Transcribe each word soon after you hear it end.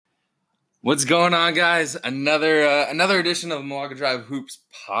What's going on, guys? Another edition of Malaga Drive Hoops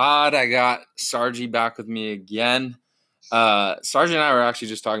Pod. I got Sargi back with me again. Sargi and I were actually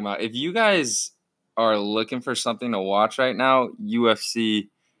just talking about if you guys are looking for something to watch right now, UFC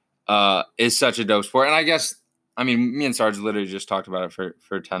is such a dope sport. And me and Sarge literally just talked about it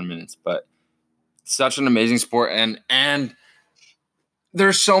for 10 minutes, but such an amazing sport. And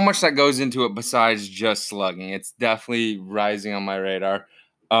there's so much that goes into it besides just slugging. It's definitely rising on my radar.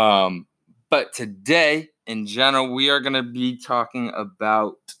 But today, in general, we are going to be talking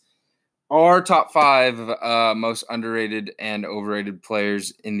about our top 5 most underrated and overrated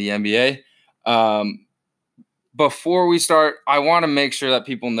players in the NBA. Before we start, I want to make sure that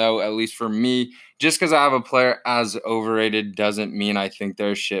people know, at least for me, just because I have a player as overrated doesn't mean I think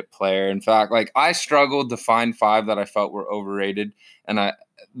they're a shit player. In fact, I struggled to find 5 that I felt were overrated, and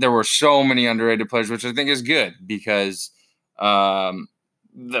there were so many underrated players, which I think is good because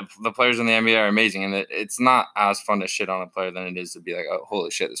the players in the NBA are amazing, and it's not as fun to shit on a player than it is to be like, oh, holy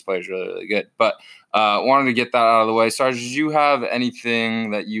shit, this player's really, really good. But wanted to get that out of the way. Sarge, did you have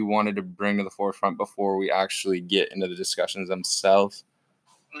anything that you wanted to bring to the forefront before we actually get into the discussions themselves?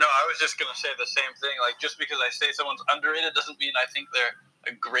 No, I was just going to say the same thing. Just because I say someone's underrated doesn't mean I think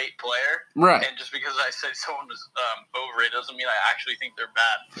they're a great player. Right. And just because I say someone is overrated doesn't mean I actually think they're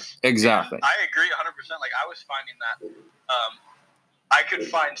bad. Exactly. And I agree 100%. I was finding that I could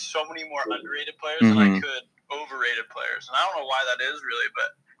find so many more underrated players than I could overrated players. And I don't know why that is really,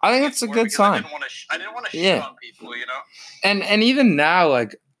 but I think it's a good sign. I didn't want to shit on people, you know? And even now,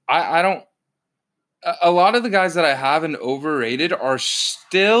 I don't – a lot of the guys that I have in overrated are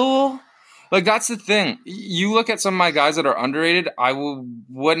still – that's the thing. You look at some of my guys that are underrated, I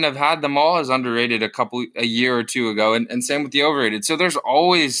wouldn't have had them all as underrated a year or two ago, and same with the overrated. So there's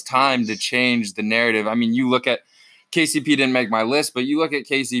always time to change the narrative. I mean, you look at KCP didn't make my list, but you look at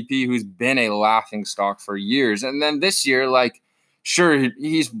KCP, who's been a laughingstock for years, and then this year, sure,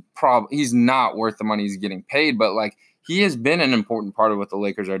 he's not worth the money he's getting paid, but he has been an important part of what the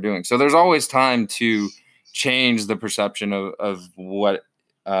Lakers are doing. So there's always time to change the perception of what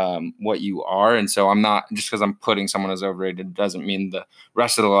you are. And so I'm not, just because I'm putting someone as overrated doesn't mean the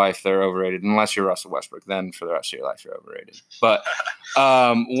rest of the life they're overrated. Unless you're Russell Westbrook, then for the rest of your life you're overrated. But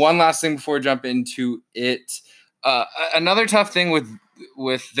one last thing before we jump into it. Another tough thing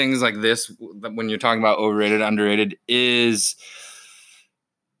with things like this, when you're talking about overrated, underrated, is,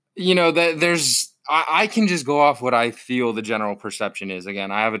 that I can just go off what I feel the general perception is.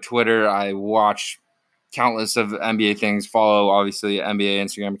 Again, I have a Twitter. I watch countless of NBA things, follow, obviously, NBA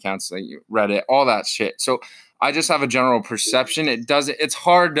Instagram accounts, Reddit, all that shit. So I just have a general perception. It's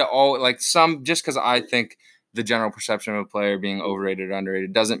hard to just because I think the general perception of a player being overrated or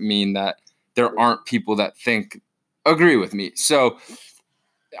underrated doesn't mean that there aren't people that agree with me. So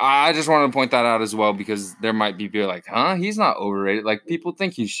I just wanted to point that out as well, because there might be people he's not overrated. People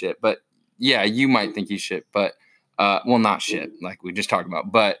think he's shit, but yeah, you might think he's shit, but not shit, like we just talked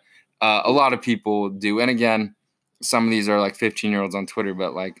about, but a lot of people do. And again, some of these are 15-year-olds on Twitter,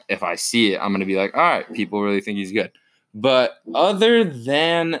 but if I see it, I'm going to be all right, people really think he's good. But other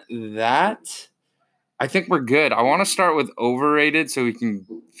than that, I think we're good. I want to start with overrated so we can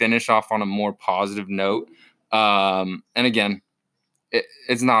finish off on a more positive note. And again,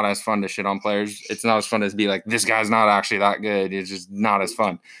 it's not as fun to shit on players. It's not as fun as be this guy's not actually that good. It's just not as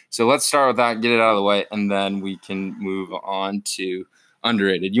fun. So let's start with that, get it out of the way, and then we can move on to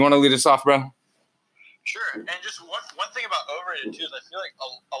underrated. You want to lead us off, bro? Sure. And just one thing about overrated, too, is I feel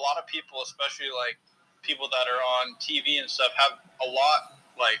a lot of people, especially people that are on TV and stuff, have a lot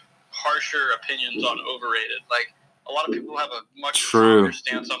harsher opinions on overrated. A lot of people have a much stronger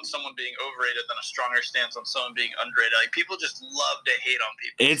stance on someone being overrated than a stronger stance on someone being underrated. People just love to hate on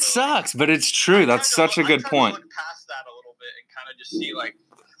people. It sucks, but it's true. That's such a good point. Look past that a little bit and kind of just see,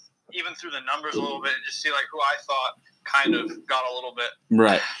 even through the numbers a little bit, and just see, who I thought kind of got a little bit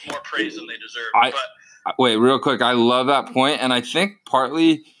more praise than they deserve. Wait, real quick. I love that point, and I think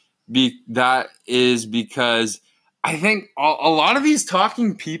partly that is because I think a lot of these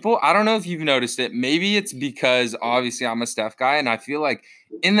talking people, I don't know if you've noticed it. Maybe it's because obviously I'm a Steph guy, and I feel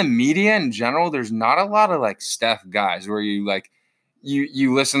in the media in general, there's not a lot of Steph guys where you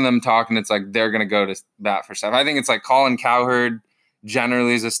you listen to them talk and it's they're going to go to bat for Steph. I think it's Colin Cowherd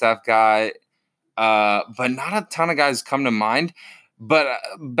generally is a Steph guy, but not a ton of guys come to mind. But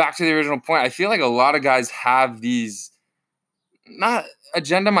back to the original point, I feel a lot of guys have these not –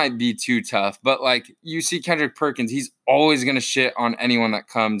 agenda might be too tough, but you see Kendrick Perkins, he's always going to shit on anyone that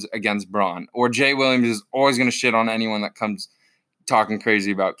comes against Braun, or Jay Williams is always going to shit on anyone that comes talking crazy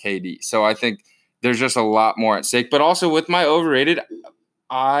about KD. So I think there's just a lot more at stake. But also with my overrated,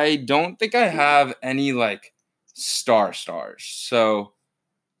 I don't think I have any like stars. So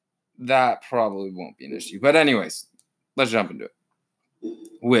that probably won't be an issue. But anyways, let's jump into it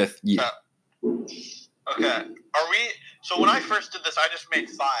with you. Okay. Are we? So when I first did this, I just made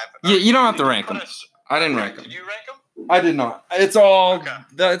 5. Yeah, you don't have to rank them. I didn't rank them. Did you rank them? I did not. It's all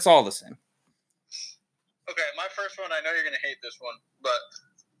the same. Okay, my first one. I know you're gonna hate this one, but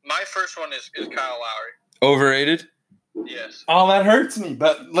my first one is Kyle Lowry. Overrated? Yes. Oh, that hurts me.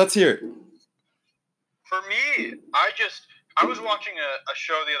 But let's hear it. For me, I was watching a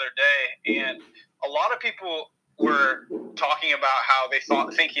show the other day, and a lot of people were talking about how they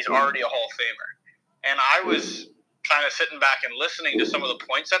think he's already a Hall of Famer. And I was kind of sitting back and listening to some of the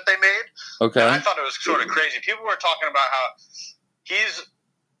points that they made. Okay. And I thought it was sort of crazy. People were talking about how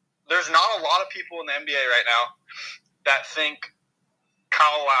there's not a lot of people in the NBA right now that think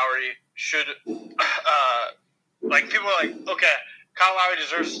Kyle Lowry should, people are like, okay, Kyle Lowry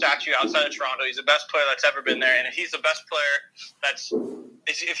deserves a statue outside of Toronto. He's the best player that's ever been there. And if he's the best player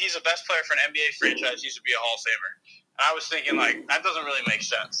if he's the best player for an NBA franchise, he should be a Hall of Famer. And I was thinking, like, that doesn't really make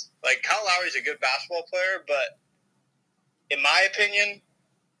sense. Like, Kyle Lowry's a good basketball player, but in my opinion,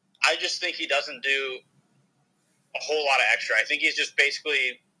 I just think he doesn't do a whole lot of extra. I think he's just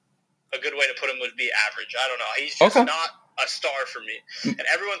basically a good way to put him would be average. I don't know. He's just not a star for me. And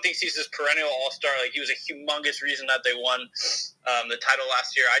everyone thinks he's this perennial all-star. Like, he was a humongous reason that they won the title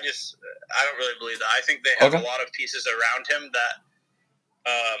last year. I don't really believe that. I think they have a lot of pieces around him that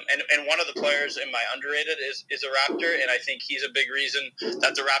and one of the players in my underrated is a Raptor, and I think he's a big reason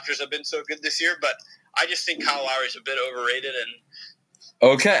that the Raptors have been so good this year. But I just think Kyle Lowry's a bit overrated.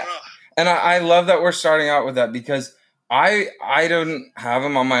 And I love that we're starting out with that because I don't have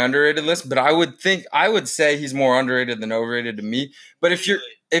him on my underrated list, but I would say he's more underrated than overrated to me. But if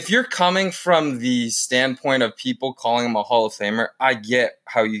you're coming from the standpoint of people calling him a Hall of Famer, I get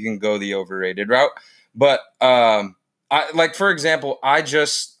how you can go the overrated route. But for example, I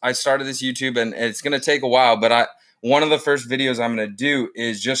started this YouTube and it's going to take a while, but one of the first videos I'm going to do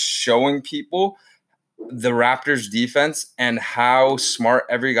is just showing people the Raptors defense and how smart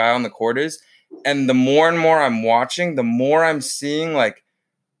every guy on the court is. And the more and more I'm watching, the more I'm seeing like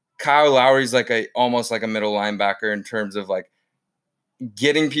Kyle Lowry's like almost like a middle linebacker in terms of like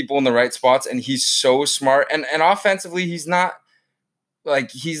getting people in the right spots. And he's so smart. And offensively, he's not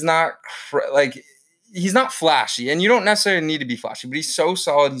flashy, and you don't necessarily need to be flashy, but he's so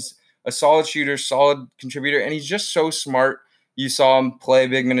solid. He's a solid shooter, solid contributor, and he's just so smart. You saw him play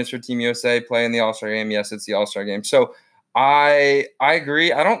big minutes for Team USA, play in the All-Star game. Yes, it's the All-Star game. So I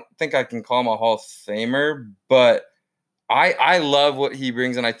agree. I don't think I can call him a Hall of Famer, but I love what he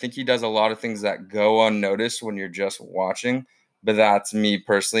brings, and I think he does a lot of things that go unnoticed when you're just watching, but that's me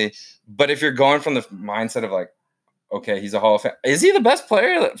personally. But if you're going from the mindset of like, okay, he's a Hall of Fame. Is he the best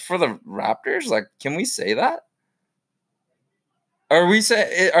player for the Raptors? Like, can we say that? Are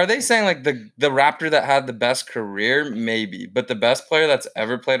they saying like the Raptor that had the best career? Maybe, but the best player that's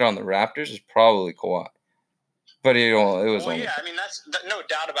ever played on the Raptors is probably Kawhi. But it was only. Yeah, I mean that's no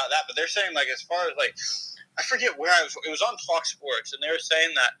doubt about that. But they're saying like as far as like I forget where I was. It was on Fox Sports, and they were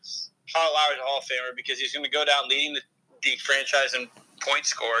saying that Kyle Lowry's a Hall of Famer because he's going to go down leading the franchise in points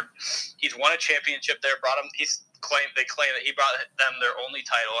scored. He's won a championship there. They claim that he brought them their only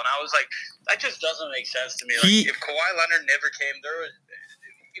title, and I was like, that just doesn't make sense to me. Like, if Kawhi Leonard never came,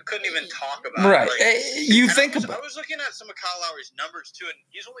 you couldn't even talk about it. Right. I was looking at some of Kyle Lowry's numbers too, and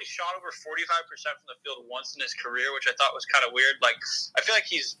he's only shot over 45% from the field once in his career, which I thought was kind of weird. Like, I feel like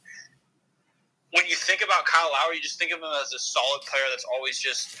when you think about Kyle Lowry, you just think of him as a solid player that's always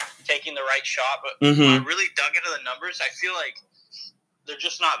just taking the right shot. But when I really dug into the numbers, I feel like they're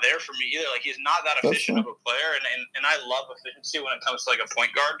just not there for me either. Like, he's not that efficient of a player, and I love efficiency when it comes to like a point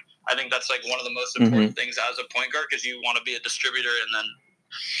guard. I think that's like one of the most important things as a point guard because you want to be a distributor, and then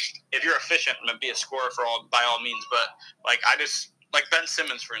if you're efficient, be a scorer by all means. But like like Ben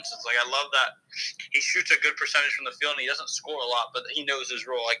Simmons, for instance, like I love that he shoots a good percentage from the field and he doesn't score a lot, but he knows his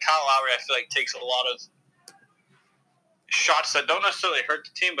role. Like Kyle Lowry, I feel like takes a lot of shots that don't necessarily hurt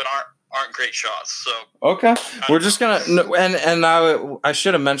the team, but aren't great shots. So okay, we're just gonna and I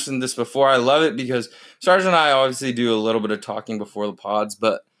should have mentioned this before. I love it because Sarge and I obviously do a little bit of talking before the pods,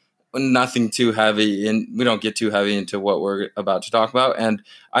 but nothing too heavy, and we don't get too heavy into what we're about to talk about. And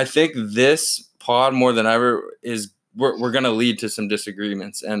I think this pod more than ever is we're gonna lead to some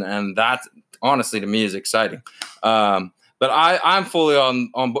disagreements, and that honestly to me is exciting. But I'm fully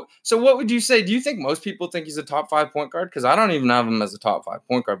on board. So what would you say? Do you think most people think he's a top 5 point guard? Because I don't even have him as a top 5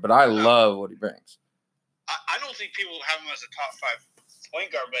 point guard, but I love what he brings. I don't think people have him as a top 5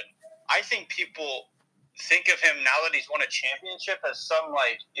 point guard, but I think people think of him now that he's won a championship as some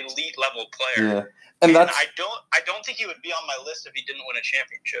like elite level player. Yeah, and I don't think he would be on my list if he didn't win a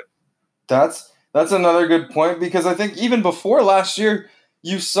championship. That's another good point, because I think even before last year,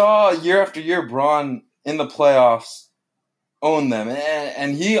 you saw year after year Braun in the playoffs own them,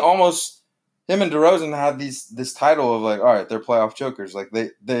 and he almost, him and DeRozan had this title of like, all right, they're playoff jokers, like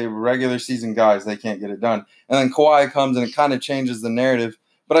they regular season guys, they can't get it done, and then Kawhi comes and it kind of changes the narrative.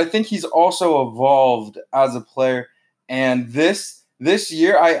 But I think he's also evolved as a player, and this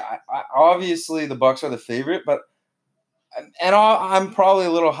year, I obviously the Bucks are the favorite, but I'm probably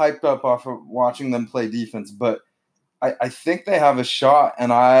a little hyped up off of watching them play defense, but I think they have a shot,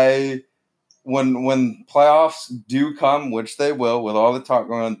 and when playoffs do come, which they will, with all the talk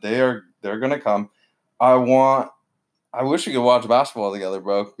going on, they're gonna come. I wish we could watch basketball together,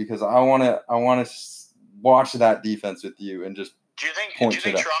 bro, because I want to watch that defense with you and just. Do you think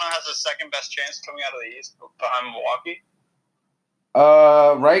Toronto has the second best chance coming out of the East behind Milwaukee?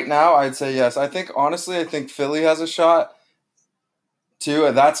 Right now, I'd say yes. I think Philly has a shot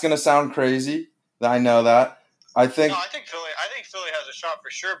too. That's gonna sound crazy. I know that. I think Philly has a shot for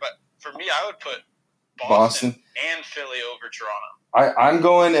sure, but for me, I would put Boston and Philly over Toronto. I'm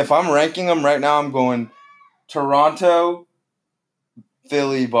going, if I'm ranking them right now, I'm going Toronto,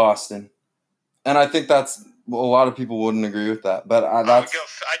 Philly, Boston, and I think that's, a lot of people wouldn't agree with that, but I'd go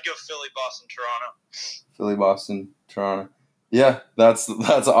Philly, Boston, Toronto. Philly, Boston, Toronto. Yeah, that's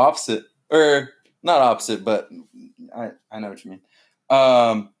opposite, or not opposite, but I know what you mean.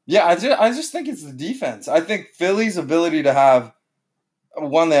 Yeah, I just think it's the defense. I think Philly's ability to have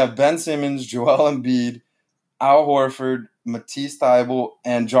one, they have Ben Simmons, Joel Embiid, Al Horford, Matisse Thybulle,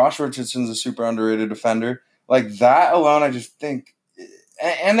 and Josh Richardson's a super underrated defender. Like that alone, I just think,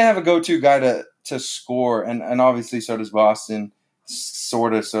 and they have a go-to guy to score, and obviously so does Boston, so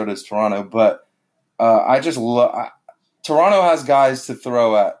does Toronto. But I just love Toronto has guys to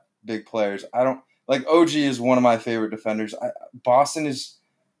throw at big players. I don't like OG is one of my favorite defenders. Boston is.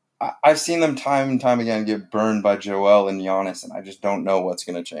 I've seen them time and time again get burned by Joel and Giannis, and I just don't know what's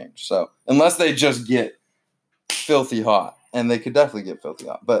going to change. So unless they just get filthy hot, and they could definitely get filthy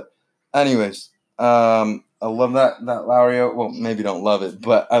hot. But anyways, I love that Lowry. Well, maybe don't love it,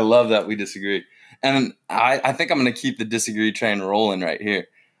 but I love that we disagree. And I think I'm going to keep the disagree train rolling right here.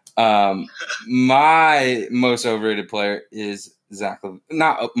 My most overrated player is Zach LaVine.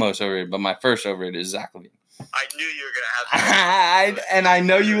 Not most overrated, but my first overrated is Zach LaVine. I knew you were going to have to. And I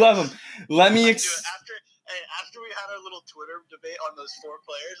know you love him. Let me after we had our little Twitter debate on those four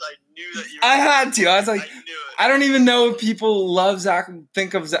players, I knew that you were. I had to. I was like, I don't even know if people love Zach,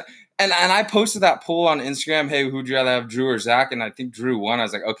 think of Zach. And I posted that poll on Instagram, hey, who'd you rather have, Drew or Zach? And I think Drew won. I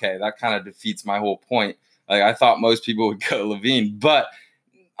was like, okay, that kind of defeats my whole point. Like, I thought most people would go LaVine. But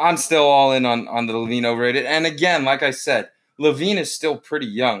I'm still all in on the LaVine overrated. And again, like I said, LaVine is still pretty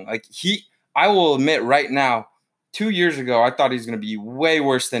young. Like, I will admit right now, 2 years ago, I thought he was going to be way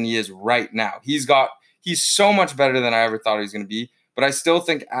worse than he is right now. He's so much better than I ever thought he was going to be. But I still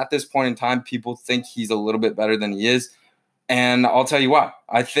think at this point in time, people think he's a little bit better than he is. And I'll tell you why.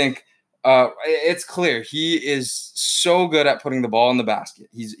 I think it's clear. He is so good at putting the ball in the basket.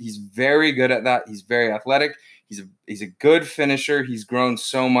 He's very good at that. He's very athletic. He's a good finisher. He's grown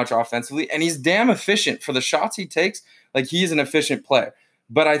so much offensively. And he's damn efficient for the shots he takes. Like, he's an efficient player.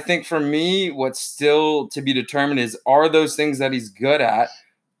 But I think for me, what's still to be determined is, are those things that he's good at,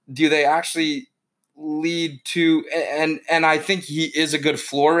 do they actually lead to – and I think he is a good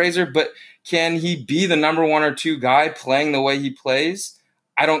floor raiser, but can he be the number one or two guy playing the way he plays?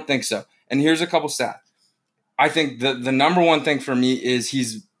 I don't think so. And here's a couple stats. I think the number one thing for me is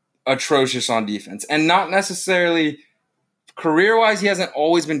he's atrocious on defense. And not necessarily career-wise, he hasn't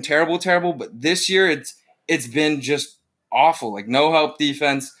always been terrible, but this year it's been just awful. Like, no help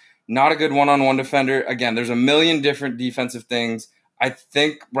defense, not a good one-on-one defender. Again, there's a million different defensive things. I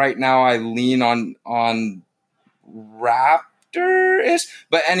think right now I lean on Raptor-ish.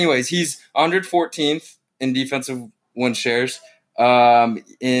 But anyways, he's 114th in defensive win shares.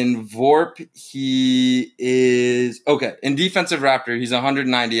 In VORP, he is okay. In defensive Raptor, he's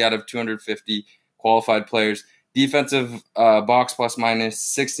 190 out of 250 qualified players. Defensive box plus minus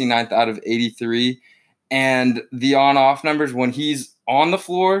 69th out of 83. And the on-off numbers, when he's on the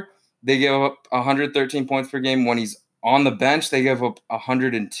floor, they give up 113 points per game. When he's on the bench, they give up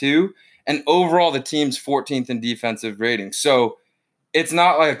 102. And overall, the team's 14th in defensive rating. So it's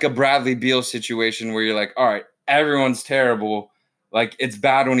not like a Bradley Beal situation where you're like, all right, everyone's terrible. Like, it's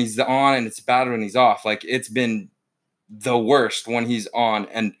bad when he's on and it's bad when he's off. Like, it's been the worst when he's on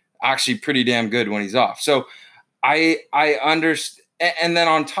and actually pretty damn good when he's off. So I understand. And then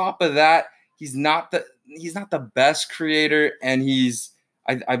on top of that, he's not he's not the best creator, and he's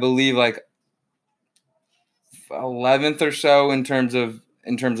I believe like 11th or so in terms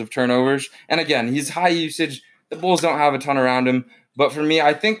of turnovers. And again, he's high usage. The Bulls don't have a ton around him, but for me,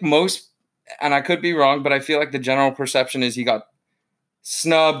 I think most, and I could be wrong, but I feel like the general perception is he got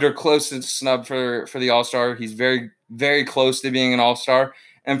snubbed or close to snub for the All-Star. He's very, very close to being an All-Star.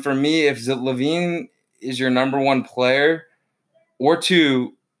 And for me, if LaVine is your number one player or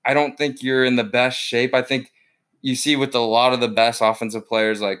two, I don't think you're in the best shape. I think you see with a lot of the best offensive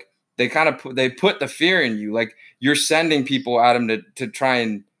players, like they kind of put the fear in you. Like you're sending people at him to try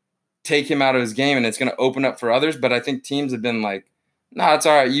and take him out of his game, and it's going to open up for others. But I think teams have been like, no, it's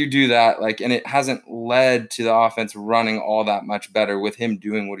all right. You do that. Like, and it hasn't led to the offense running all that much better with him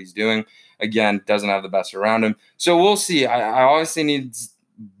doing what he's doing. Again, doesn't have the best around him. So we'll see. I obviously need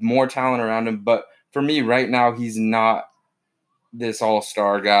more talent around him. But for me right now, he's not this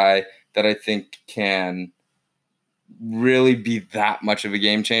all-star guy that I think can really be that much of a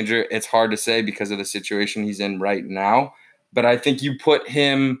game changer. It's hard to say because of the situation he's in right now. But I think you put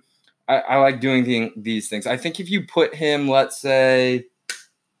him – I like doing these things. I think if you put him, let's say,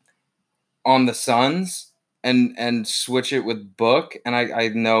 on the Suns and switch it with Book, and I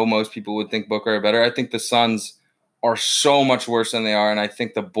know most people would think Booker are better. I think the Suns are so much worse than they are, and I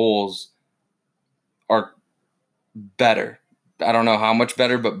think the Bulls are better. I don't know how much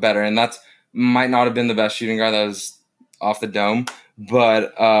better, but better. And that's might not have been the best shooting guard that was off the dome,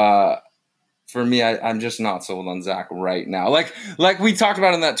 but for me, I'm just not sold on Zach right now. Like we talked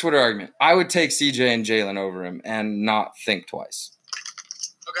about in that Twitter argument, I would take CJ and Jalen over him and not think twice.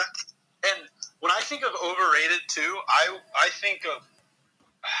 Okay. And when I think of overrated too, I think of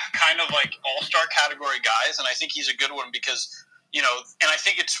kind of like all-star category guys, and I think he's a good one because, and I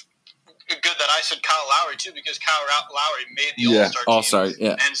think it's good that I said Kyle Lowry too, because Kyle Lowry made the All-Star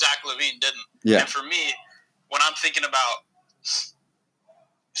team, and Zach LaVine didn't. Yeah. And for me, when I'm thinking about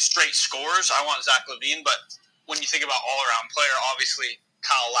straight scores, I want Zach LaVine, but when you think about all-around player, obviously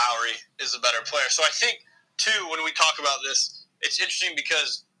Kyle Lowry is the better player. So I think, too, when we talk about this, it's interesting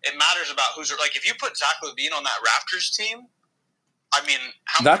because it matters about who's – like, if you put Zach LaVine on that Raptors team, I mean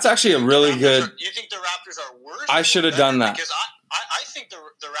 – that's actually a really good – you think the Raptors are worse? I should have done that. Because I think the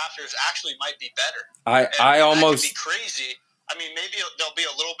Raptors actually might be better. I almost – that could be crazy. I mean, maybe they'll be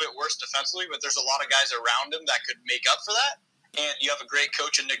a little bit worse defensively, but there's a lot of guys around him that could make up for that. And you have a great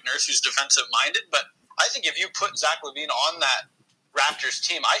coach in Nick Nurse who's defensive-minded. But I think if you put Zach LaVine on that Raptors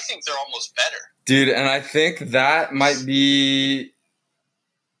team, I think they're almost better. Dude, and I think that might be,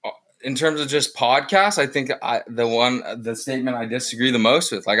 in terms of just podcasts, I think the statement I disagree the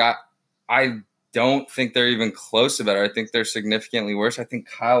most with. Like, I don't think they're even close to better. I think they're significantly worse. I think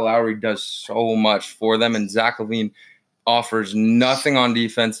Kyle Lowry does so much for them, and Zach LaVine offers nothing on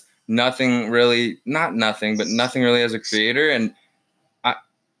defense. Nothing really as a creator. And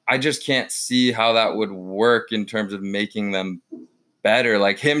I just can't see how that would work in terms of making them better.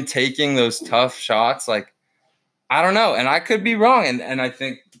 Like him taking those tough shots, like, I don't know. And I could be wrong. And I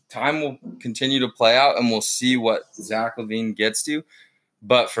think time will continue to play out and we'll see what Zach LaVine gets to.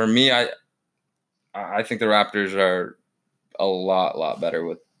 But for me, I think the Raptors are a lot better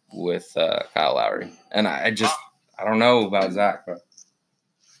with Kyle Lowry. And I don't know about Zach, but.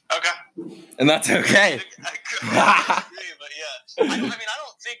 Okay. And that's okay. I agree, but yeah. I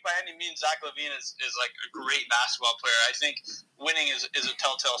don't think by any means Zach LaVine is like a great basketball player. I think winning is a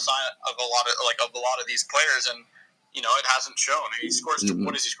telltale sign of a lot of these players, and it hasn't shown. He scores.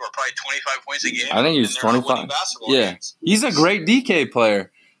 What does he score? Probably 25 points a game. I think he's 25. Yeah, games. He's a great DK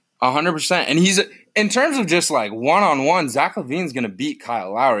player, 100%. And he's in terms of just like one-on-one, Zach LaVine's going to beat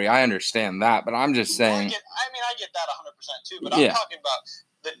Kyle Lowry. I understand that, but I'm just saying. I get that 100% too. But I'm talking about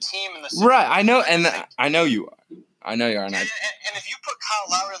the team and the system. Right, I know, and I know you are. And if you put Kyle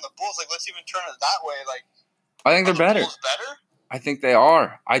Lowry on the Bulls, like let's even turn it that way, like I think they're better. Bulls better? I think they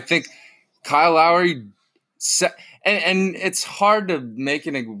are. I think Kyle Lowry, and it's hard to make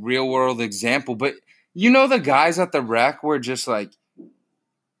a real world example, but the guys at the Rec were just like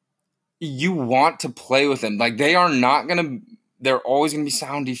you want to play with them. Like they're always gonna be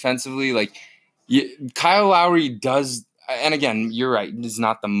sound defensively. Like Kyle Lowry does. And again, you're right, he's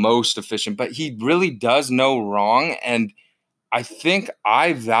not the most efficient, but he really does no wrong. And I think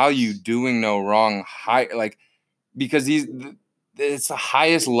I value doing no wrong because it's the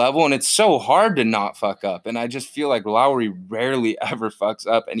highest level and it's so hard to not fuck up. And I just feel like Lowry rarely ever fucks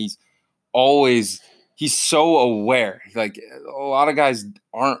up. And he's so aware. Like a lot of guys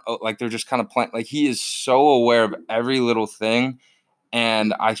aren't, like they're just kind of playing. Like he is so aware of every little thing.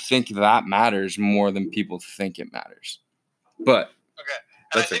 And I think that matters more than people think it matters. But okay,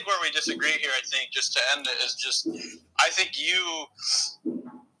 And I think where we disagree here, I think, just to end it, is just I think you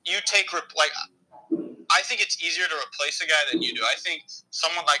take I think it's easier to replace a guy than you do. I think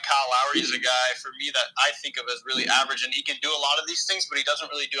someone like Kyle Lowry is a guy, for me, that I think of as really average, and he can do a lot of these things, but he doesn't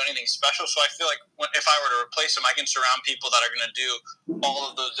really do anything special. So I feel like if I were to replace him, I can surround people that are going to do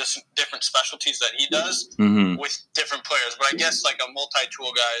all of those different specialties that he does with different players. But I guess like a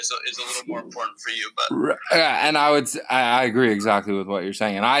multi-tool guy is a little more important for you. But yeah, and I agree exactly with what you're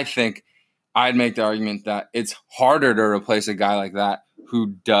saying, and I think I'd make the argument that it's harder to replace a guy like that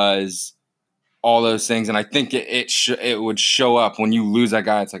who does all those things, and I think it would show up when you lose that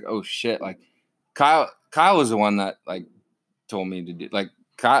guy. It's like, oh shit! Like Kyle was the one that like told me to do. Like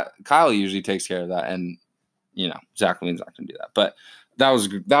Kyle usually takes care of that, and Zach Levine's not going to do that. But that was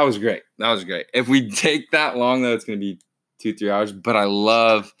great. That was great. If we take that long though, it's going to be 2-3 hours. But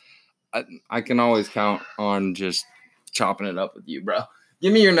I can always count on just chopping it up with you, bro.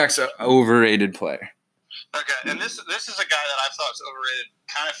 Give me your next overrated player. Okay, and this is a guy that I've thought is overrated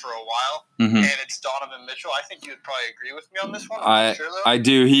kind of for a while, and it's Donovan Mitchell. I think you would probably agree with me on this one. I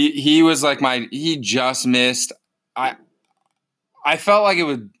do. He was like he just missed. I felt like it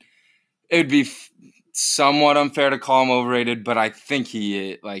would be somewhat unfair to call him overrated, but I think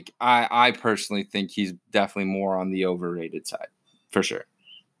I personally think he's definitely more on the overrated side for sure.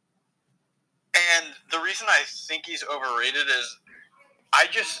 And the reason I think he's overrated is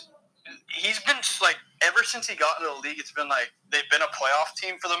he's been like, ever since he got into the league, it's been like they've been a playoff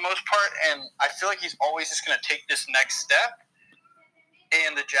team for the most part, and I feel like he's always just going to take this next step,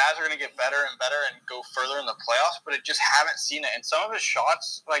 and the Jazz are going to get better and better and go further in the playoffs, but I just haven't seen it. And some of his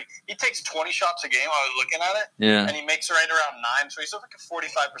shots, like he takes 20 shots a game, I was looking at it, and he makes right around 9, so he's like a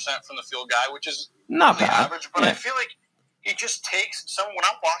 45% from the field guy, which is not really bad. Average, but I feel like he just takes when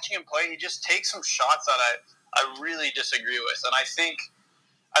I'm watching him play, he just takes some shots that I really disagree with, and I think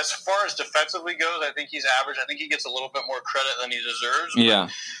as far as defensively goes, I think he's average. I think he gets a little bit more credit than he deserves. Yeah.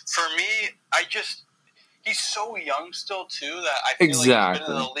 But for me, he's so young still too that I feel like he's been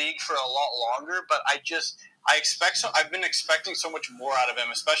in the league for a lot longer. But I've been expecting so much more out of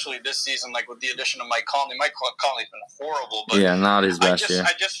him, especially this season, like with the addition of Mike Conley. Mike Conley's been horrible, but not his best year.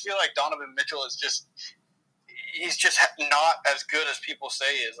 I just feel like Donovan Mitchell is he's just not as good as people say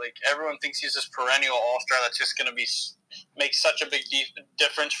he is. Like everyone thinks he's this perennial all-star that's just going to make such a big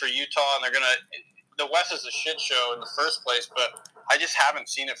difference for Utah, and the West is a shit show in the first place, but I just haven't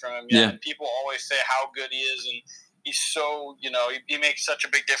seen it from him yet. Yeah. People always say how good he is, and he's so, he makes such a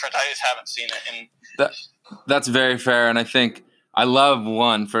big difference. I just haven't seen it. And that's very fair, and I think I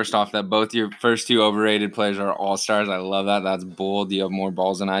love first off, that both your first two overrated players are all-stars. I love that. That's bold. You have more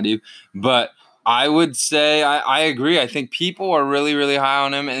balls than I do. But I would say I agree. I think people are really, really high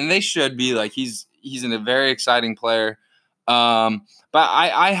on him, and they should be. Like he's a very exciting player. But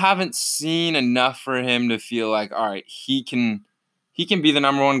I haven't seen enough for him to feel like, all right, he can be the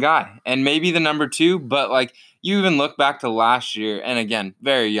number one guy and maybe the number two. But like you even look back to last year, and again,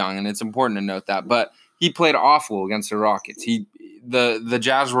 very young, and it's important to note that. But he played awful against the Rockets. The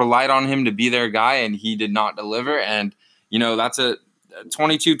Jazz relied on him to be their guy, and he did not deliver. And that's a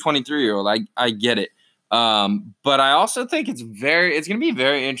 22, 23-year-old. I get it. But I also think it's going to be a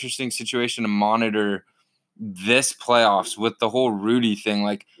very interesting situation to monitor this playoffs with the whole Rudy thing.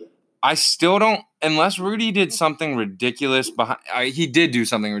 Like, I still don't, unless Rudy did something ridiculous he did do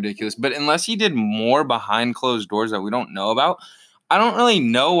something ridiculous, but unless he did more behind closed doors that we don't know about, I don't really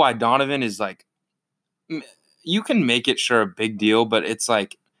know why Donovan is like, you can make it a big deal, but it's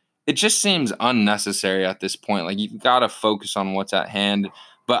like, it just seems unnecessary at this point. Like, you've got to focus on what's at hand.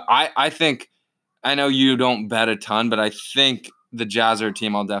 But I think, I know you don't bet a ton, but I think the Jazz are a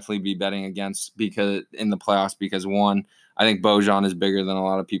team I'll definitely be betting against because in the playoffs, because one, I think Bojan is bigger than a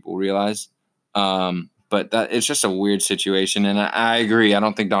lot of people realize. But it's just a weird situation. And I agree. I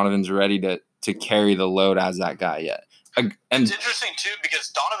don't think Donovan's ready to carry the load as that guy yet. And it's interesting too, because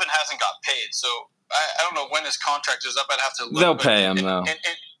Donovan hasn't got paid. So I don't know when his contract is up. I'd have to look. They'll pay him though.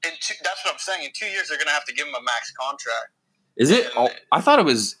 That's what I'm saying. In 2 years, they're going to have to give him a max contract. Is it? I thought it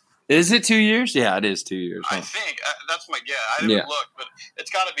was. Is it 2 years? Yeah, it is 2 years. Huh? I think that's my guess. I didn't look, but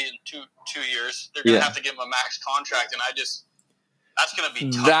it's got to be in two years. They're going to have to give him a max contract, and that's going to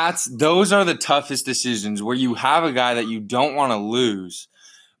be tough. Those are the toughest decisions where you have a guy that you don't want to lose,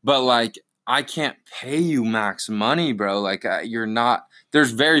 but like, I can't pay you max money, bro. Like, you're not.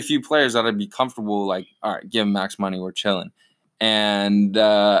 There's very few players that I'd be comfortable like, all right, give him max money, we're chilling. And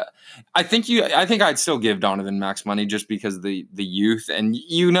I think I'd still give Donovan max money just because of the youth. And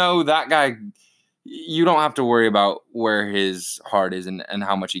that guy, you don't have to worry about where his heart is and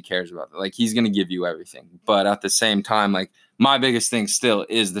how much he cares about it. Like, he's going to give you everything. But at the same time, like, my biggest thing still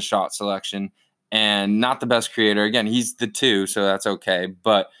is the shot selection and not the best creator. Again, he's the 2, so that's okay.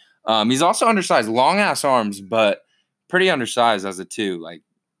 But he's also undersized, long ass arms, but pretty undersized as a 2, like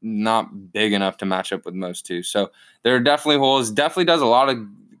not big enough to match up with most 2. So there are definitely holes. Definitely does a lot of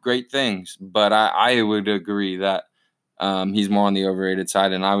great things, but I would agree that he's more on the overrated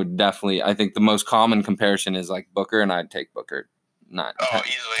side. And I think the most common comparison is like Booker, and I'd take Booker easily.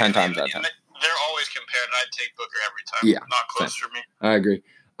 10 times out of 10. They're always compared, and I'd take Booker every time. Yeah, not close for me. I agree.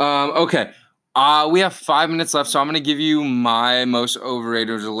 Okay. We have 5 minutes left, so I'm going to give you my most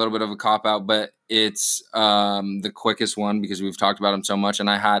overrated. It's a little bit of a cop-out, but it's the quickest one because we've talked about him so much. And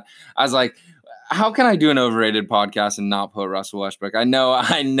I was like, how can I do an overrated podcast and not put Russell Westbrook? I know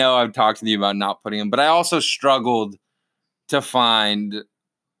I've talked to you about not putting him, but I also struggled to find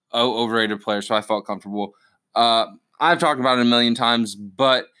overrated players, so I felt comfortable. I've talked about it a million times,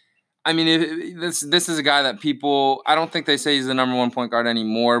 but I mean, this is a guy that people, I don't think they say he's the number 1 point guard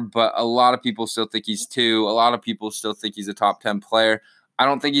anymore, but a lot of people still think he's 2. A lot of people still think he's a top 10 player. I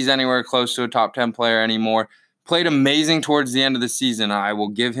don't think he's anywhere close to a top 10 player anymore. Played amazing towards the end of the season. I will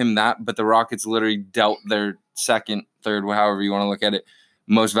give him that, but the Rockets literally dealt their second, third, however you want to look at it,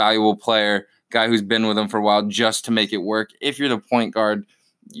 most valuable player, guy who's been with them for a while just to make it work. If you're the point guard,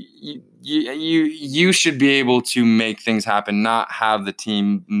 you should be able to make things happen, not have the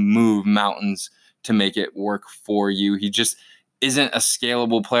team move mountains to make it work for you. He just isn't a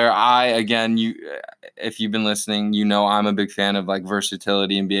scalable player. If you've been listening, I'm a big fan of like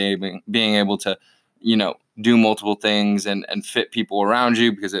versatility and being able to, do multiple things and fit people around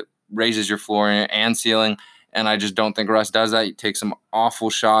you because it raises your floor and ceiling. And I just don't think Russ does that. He takes some awful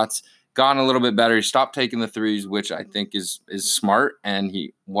shots. Gotten a little bit better. He stopped taking the threes, which I think is smart. And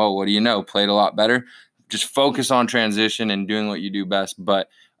what do you know? Played a lot better. Just focus on transition and doing what you do best. But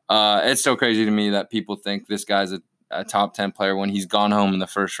it's so crazy to me that people think this guy's a top 10 player when he's gone home in the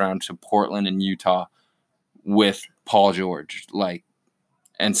first round to Portland and Utah with Paul George,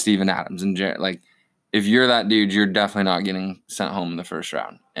 and Steven Adams and Jared. If you're that dude, you're definitely not getting sent home in the first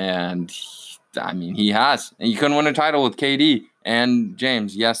round. And he has. And you couldn't win a title with KD and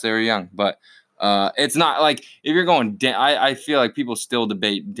James. Yes, they were young, but it's not like if you're going. I feel like people still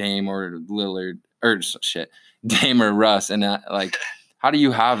debate Dame or Lillard or Dame or Russ, and how do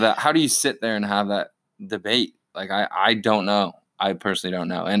you have that? How do you sit there and have that debate? I don't know. I personally don't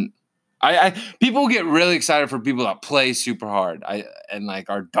know, and people get really excited for people that play super hard.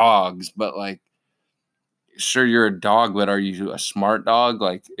 Are dogs, but sure, you're a dog, but are you a smart dog?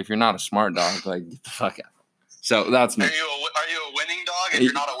 If you're not a smart dog, get the fuck out. So that's me. Are you a winning dog if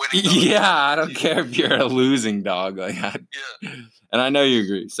you're not a winning dog? Yeah, I don't care if you're a losing dog. Yeah. And I know you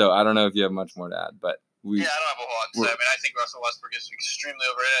agree. So I don't know if you have much more to add, but I don't have a whole lot to say. I think Russell Westbrook is extremely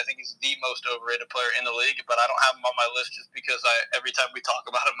overrated. I think he's the most overrated player in the league, but I don't have him on my list just because every time we talk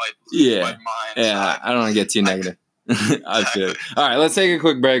about him, my mind. Yeah, I don't want to get too negative. I feel it. All right, let's take a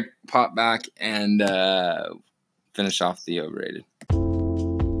quick break, pop back, and finish off the overrated.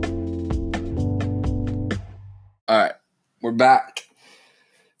 All right, we're back.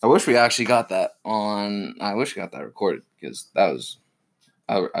 I wish we actually got that on. I wish we got that recorded because that was.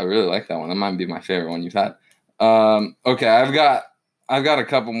 I really like that one. That might be my favorite one you've had. Okay, I've got a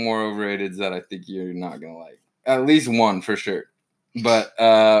couple more overrateds that I think you're not gonna like. At least one for sure. But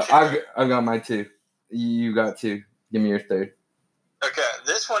I've got my 2. You got 2. Give me your 3rd. Okay,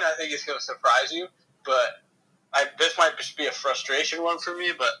 this one I think is going to surprise you, but this might just be a frustration one for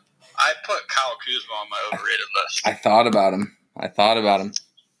me, but I put Kyle Kuzma on my overrated list. I thought about him.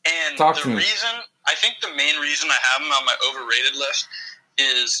 And I think the main reason I have him on my overrated list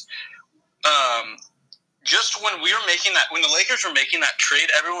is just when the Lakers were making that trade,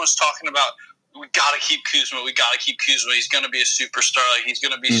 everyone was talking about, we got to keep Kuzma. He's going to be a superstar. He's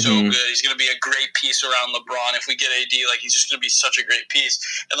going to be so good. He's going to be a great piece around LeBron. If we get AD, he's just going to be such a great piece.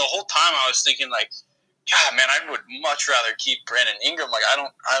 And the whole time I was thinking, God, man, I would much rather keep Brandon Ingram. I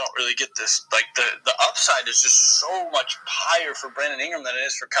don't really get this. The upside is just so much higher for Brandon Ingram than it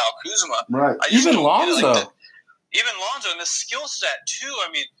is for Kyle Kuzma. Right. Even Lonzo. Even Lonzo and the skill set too.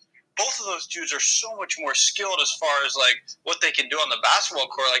 Both of those dudes are so much more skilled as far as what they can do on the basketball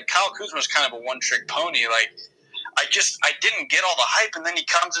court. Kyle Kuzma is kind of a one-trick pony. I didn't get all the hype, and then he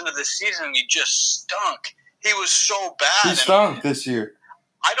comes into this season and he just stunk. He was so bad. He stunk this year.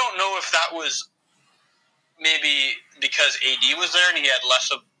 I don't know if that was maybe because AD was there and he had less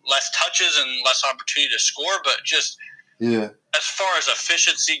touches and less opportunity to score, but just as far as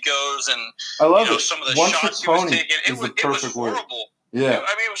efficiency goes, and I love some of the shots he was taking, it was horrible. Yeah,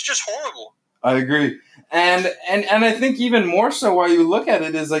 it was just horrible. I agree, and I think even more so, while you look at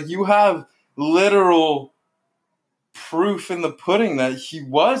it, is you have literal proof in the pudding that he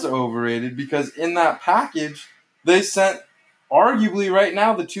was overrated, because in that package they sent arguably right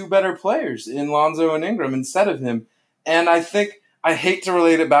now the two better players in Lonzo and Ingram instead of him. And I think I hate to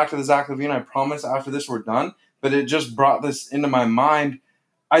relate it back to the Zach LaVine. I promise after this we're done, but it just brought this into my mind.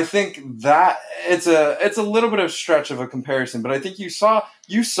 I think that it's a little bit of stretch of a comparison, but I think you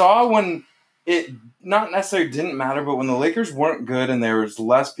saw when it not necessarily didn't matter, but when the Lakers weren't good and there was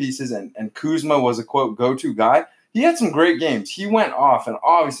less pieces and Kuzma was a quote go-to guy, he had some great games. He went off, and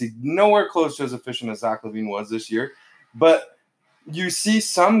obviously nowhere close to as efficient as Zach LaVine was this year. But you see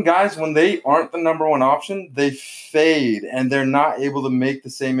some guys, when they aren't the number one option, they fade and they're not able to make the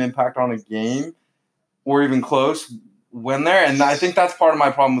same impact on a game or even close when they're. And I think that's part of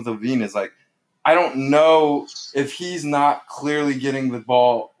my problem with LaVine is like, I don't know if he's not clearly getting the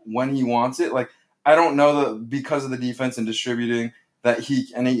ball when he wants it. Like, I don't know that because of the defense and distributing that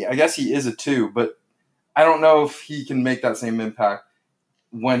I guess he is a 2, but I don't know if he can make that same impact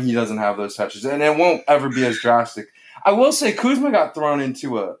when he doesn't have those touches. And it won't ever be as drastic. I will say Kuzma got thrown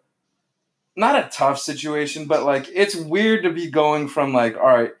into not a tough situation, but like it's weird to be going from like, all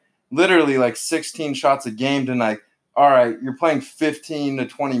right, literally like 16 shots a game to like, all right, you're playing 15 to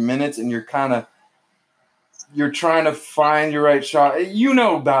 20 minutes and you're trying to find your right shot. You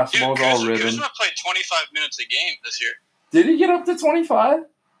know basketball's all rhythm. Kuzma played 25 minutes a game this year. Did he get up to 25?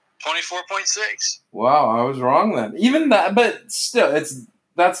 24.6. Wow, I was wrong then. Even that, but still,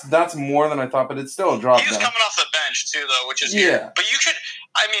 that's more than I thought, but it's still a drop. He was coming off the bench too, though, which is good. But you could,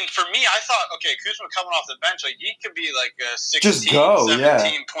 I mean, for me, I thought, okay, Kuzma coming off the bench, like he could be like a 16,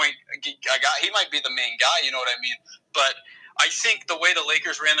 17 point guy. He might be the main guy, you know what I mean? But I think the way the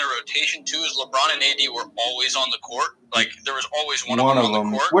Lakers ran their rotation too is LeBron and AD were always on the court. Like there was always one of them on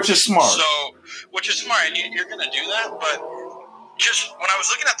the court, which is smart. Which is smart, and you're going to do that, but. Just when I was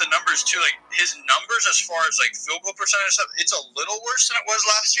looking at the numbers too, like his numbers as far as like field goal percentage stuff, it's a little worse than it was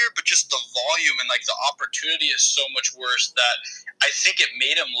last year, but just the volume and like the opportunity is so much worse that I think it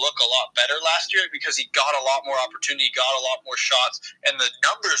made him look a lot better last year because he got a lot more opportunity, got a lot more shots, and the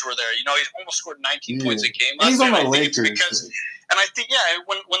numbers were there. You know, he's almost scored 19 points a game last year. He's on the Lakers. And I think,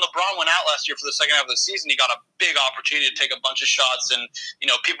 when LeBron went out last year for the second half of the season, he got a big opportunity to take a bunch of shots, and you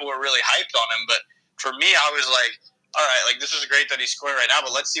know, people were really hyped on him. But for me, I was like, all right, like this is great that he's scoring right now,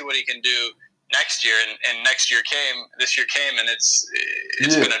 but let's see what he can do next year. And this year came, and it's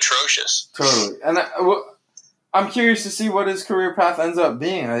been atrocious. Totally. And I'm curious to see what his career path ends up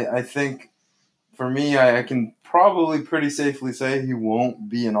being. I think for me, I can probably pretty safely say he won't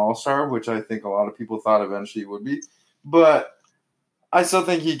be an all-star, which I think a lot of people thought eventually he would be. But I still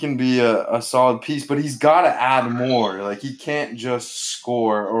think he can be a solid piece, but he's got to add more. Like, he can't just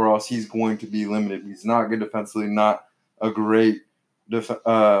score or else he's going to be limited. He's not good defensively, not a great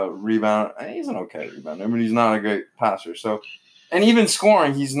rebound. He's an okay rebounder. I mean, he's not a great passer. So, and even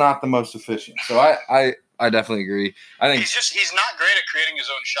scoring, he's not the most efficient. So I definitely agree. I think he's not great at creating his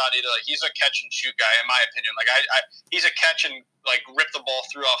own shot either. Like, he's a catch and shoot guy, in my opinion. Like, he's a catch and like rip the ball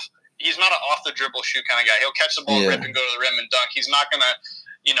through off. He's not an off-the-dribble shoot kind of guy. He'll catch the ball, rip, and go to the rim and dunk. He's not going to,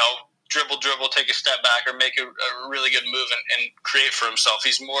 dribble, take a step back, or make a really good move and create for himself.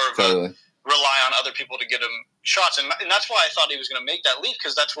 He's more of a rely on other people to get him shots. And that's why I thought he was going to make that leap,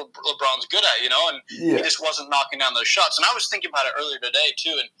 because that's what LeBron's good at, and he just wasn't knocking down those shots. And I was thinking about it earlier today,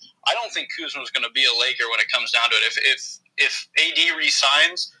 too, and I don't think Kuzma's going to be a Laker when it comes down to it. If AD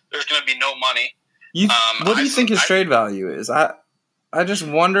re-signs, there's going to be no money. What do you think his trade value is? I just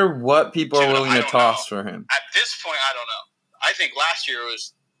wonder what people are willing to toss for him. At this point, I don't know. I think last year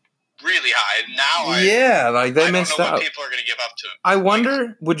was really high. Now, they missed out. I don't know what people are going to give up to him. I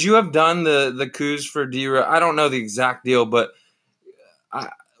wonder, would you have done the Kuz for D-Rose? I don't know the exact deal, but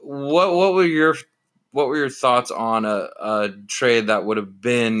what were your thoughts on a trade that would have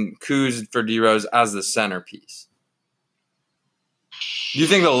been Kuz for D-Rose as the centerpiece? Do you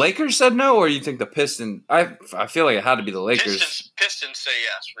think the Lakers said no, or you think the Pistons? I feel like it had to be the Lakers. Pistons say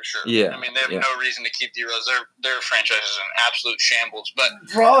yes for sure. Yeah, I mean, they have no reason to keep D-Rose. Their franchise is in absolute shambles. But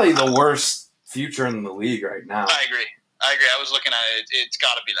probably the worst future in the league right now. I agree. I was looking at it. It's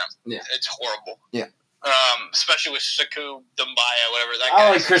got to be them. Yeah, it's horrible. Yeah, especially with Sekou Doumbouya, whatever that guy.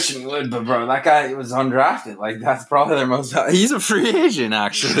 I like Christian Wood, but bro, that guy was undrafted. Like, that's probably their most. He's a free agent,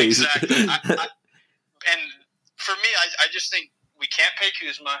 actually. Exactly. And for me, I just think. We can't pay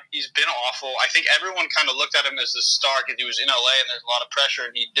Kuzma. He's been awful. I think everyone kind of looked at him as the star because he was in LA and there's a lot of pressure,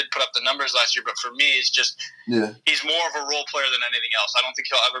 and he did put up the numbers last year. But for me, it's just he's more of a role player than anything else. I don't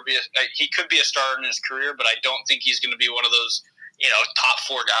think he'll ever be he could be a star in his career, but I don't think he's going to be one of those top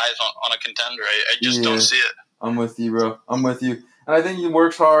 4 guys on a contender. I just don't see it. I'm with you, bro. I'm with you. And I think he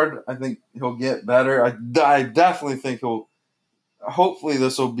works hard. I think he'll get better. I definitely think he'll – hopefully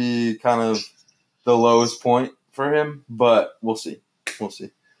this will be kind of the lowest point for him, but we'll see. We'll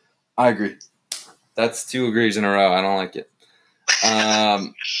see. I agree. That's 2 agrees in a row. I don't like it.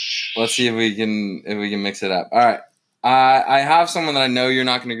 Let's see if we can mix it up. All right. I have someone that I know you're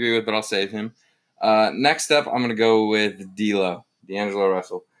not going to agree with, but I'll save him. Next up, I'm going to go with D'Angelo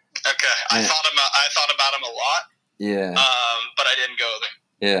Russell. Okay, I thought about him a lot. Yeah. But I didn't go there.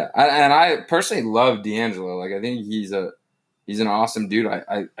 Yeah, and I personally love D'Angelo. Like, I think he's an awesome dude.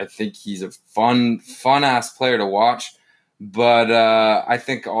 I think he's a fun ass player to watch. But I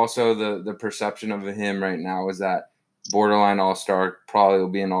think also the perception of him right now is that borderline all-star, probably will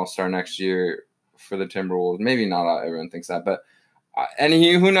be an all-star next year for the Timberwolves. Maybe not everyone thinks that, but and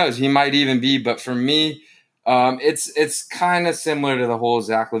who knows, he might even be. But for me, it's kind of similar to the whole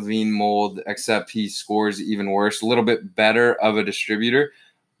Zach LaVine mold, except he scores even worse, a little bit better of a distributor.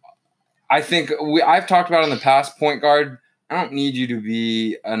 I think I've talked about in the past, point guard, I don't need you to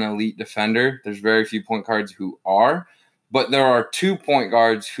be an elite defender. There's very few point guards who are, but there are 2 point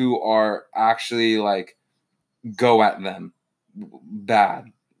guards who are actually like go at them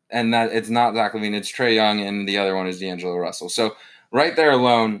bad. And that it's not Zach LaVine, it's Trae Young, and the other one is D'Angelo Russell. So right there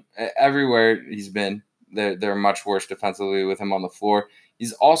alone, everywhere he's been, they're much worse defensively with him on the floor.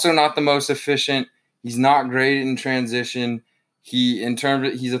 He's also not the most efficient. He's not great in transition. He's a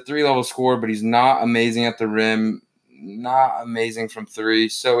 3-level scorer, but he's not amazing at the rim, not amazing from 3.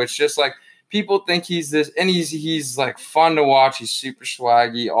 So it's just like people think he's this, and he's like fun to watch. He's super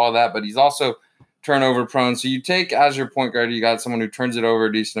swaggy, all that, but he's also turnover prone. So you take as your point guard, you got someone who turns it over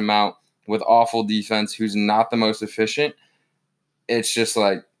a decent amount with awful defense, who's not the most efficient. It's just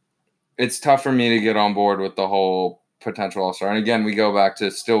like, it's tough for me to get on board with the whole potential all-star. And again, we go back to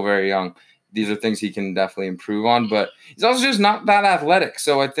still very young. These are things he can definitely improve on, but he's also just not that athletic.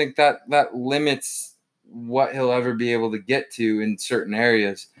 So I think that limits what he'll ever be able to get to in certain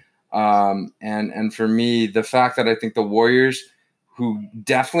areas. And for me, the fact that I think the Warriors, who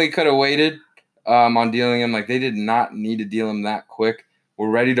definitely could have waited on dealing him, like they did not need to deal him that quick, were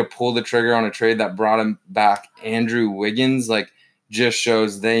ready to pull the trigger on a trade that brought him back Andrew Wiggins, like just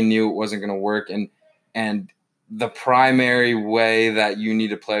shows they knew it wasn't going to work. And the primary way that you need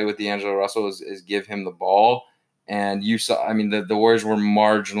to play with D'Angelo Russell is give him the ball. And you saw, I mean, the Warriors were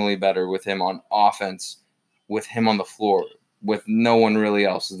marginally better with him on offense, with him on the floor, with no one really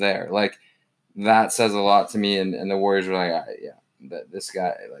else there. Like, that says a lot to me. And the Warriors were like, this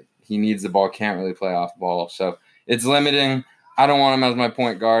guy, like, he needs the ball, can't really play off ball. So it's limiting. I don't want him as my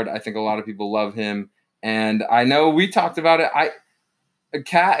point guard. I think a lot of people love him. And I know we talked about it.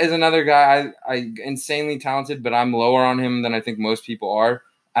 Cat is another guy I insanely talented, but I'm lower on him than I think most people are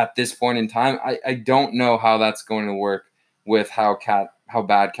at this point in time. I don't know how that's going to work with how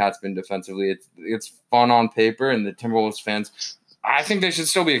bad Cat's been defensively. It's fun on paper, and the Timberwolves fans, I think they should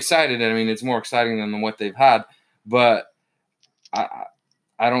still be excited. I mean, it's more exciting than what they've had, but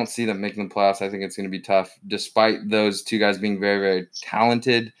I don't see them making the playoffs. I think it's going to be tough, despite those 2 guys being very, very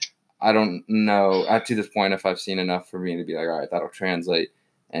talented. I don't know to this point if I've seen enough for me to be like, all right, that'll translate.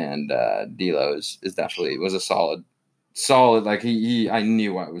 And D'Lo was a solid. Like I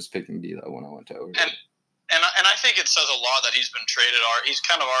knew I was picking D'Lo when I went to Overrated. And I think it says a lot that he's been traded. He's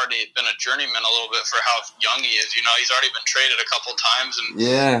kind of already been a journeyman a little bit for how young he is. You know, he's already been traded a couple times, and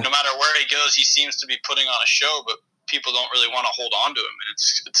no matter where he goes, he seems to be putting on a show. But people don't really want to hold on to him, and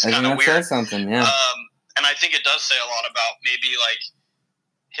it's kind of weird. Says something, yeah. And I think it does say a lot about maybe like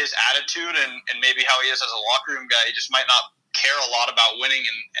his attitude and maybe how he is as a locker room guy. He just might not care a lot about winning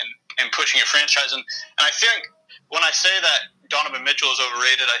and pushing a franchise. And I think when I say that Donovan Mitchell is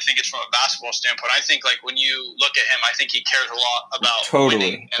overrated, I think it's from a basketball standpoint. I think like when you look at him, I think he cares a lot about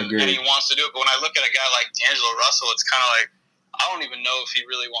winning and he wants to do it. But when I look at a guy like D'Angelo Russell, it's kind of like, I don't even know if he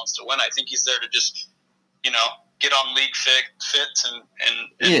really wants to win. I think he's there to just, get on league fits and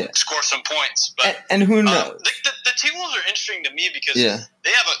score some points. But and who knows? The T-Wolves are interesting to me because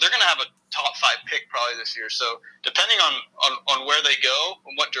they're going to have a top 5 pick probably this year. So depending on where they go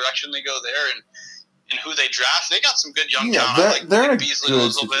and what direction they go there and who they draft, they got some good young talent. They're in a Beasley a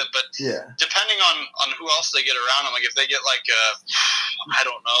little bit, but depending on who else they get around them, like if they get like I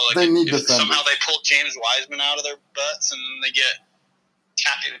don't know, like if somehow they pull James Wiseman out of their butts and they get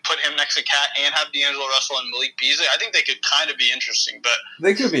put him next to Cat and have D'Angelo Russell and Malik Beasley, I think they could kind of be interesting. But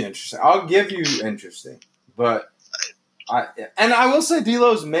they could be interesting. I'll give you interesting, but I will say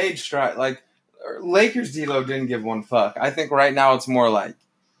D'Lo's made stride. Like Lakers, D'Lo didn't give one fuck. I think right now it's more like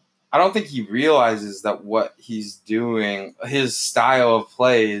I don't think he realizes that what he's doing, his style of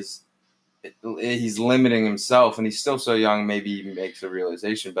play is he's limiting himself, and he's still so young. Maybe he makes a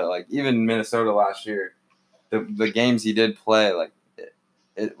realization, but like even Minnesota last year, the games he did play, like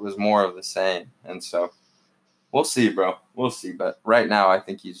it was more of the same, and so we'll see, bro. We'll see. But right now, I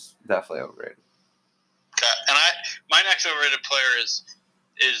think he's definitely overrated. Okay, and my next overrated player is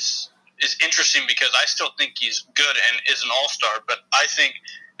interesting because I still think he's good and is an all-star, but I think,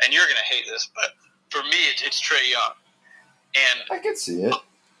 and you're gonna hate this, but for me, it's Trae Young, and I can see it.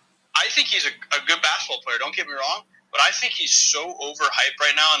 I think he's a good basketball player. Don't get me wrong, but I think he's so overhyped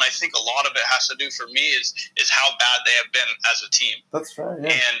right now, and I think a lot of it has to do for me is how bad they have been as a team. That's fair.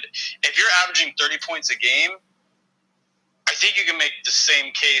 Yeah. And if you're averaging 30 points a game, I think you can make the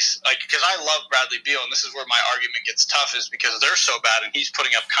same case, like, because I love Bradley Beal, and this is where my argument gets tough, is because they're so bad, and he's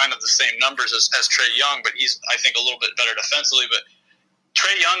putting up kind of the same numbers as Trae Young, but he's, I think, a little bit better defensively. But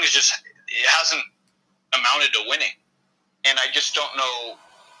Trae Young is just, it hasn't amounted to winning, and I just don't know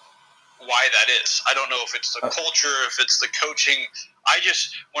why that is. I don't know if it's the culture, if it's the coaching.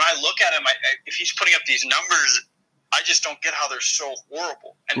 When I look at him, if he's putting up these numbers, I just don't get how they're so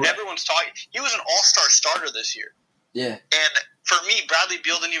horrible. And everyone's talking, he was an all-star starter this year. Yeah. And for me, Bradley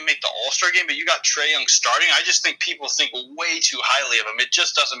Beal didn't even make the All-Star game, but you got Trae Young starting. I just think people think way too highly of him. It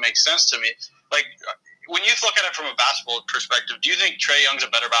just doesn't make sense to me. Like, when you look at it from a basketball perspective, do you think Trae Young's a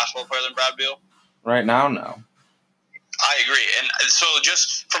better basketball player than Brad Beal? Right now, no. I agree. And so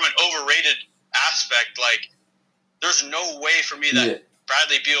just from an overrated aspect, like, there's no way for me that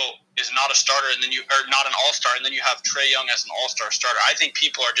Bradley Beal is not a starter or not an all-star, and then you have Trae Young as an all-star starter. I think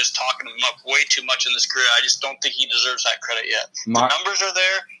people are just talking him up way too much in this career. I just don't think he deserves that credit yet. The numbers are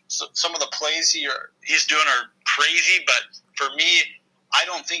there. So some of the plays he's doing are crazy, but for me, I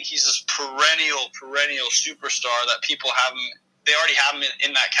don't think he's this perennial superstar that people have him. They already have him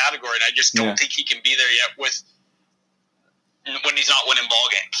in that category, and I just don't think he can be there yet when he's not winning ball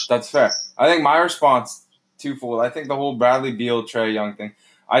games. That's fair. I think my response twofold. I think the whole Bradley Beal, Trae Young thing,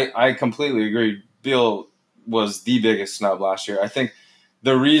 I completely agree. Beal was the biggest snub last year. I think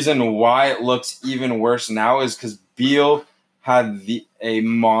the reason why it looks even worse now is because Beal had a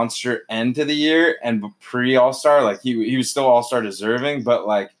monster end to the year, and pre-All-Star, like he was still All-Star deserving, but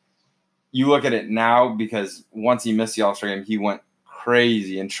like you look at it now, because once he missed the All-Star game, he went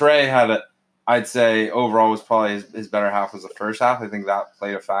crazy. And Trae had I'd say overall was probably his better half was the first half. I think that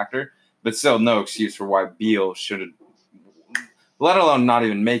played a factor, but still no excuse for why Beal should have, let alone not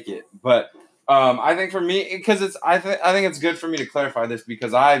even make it. But I think for me, because I think it's good for me to clarify this,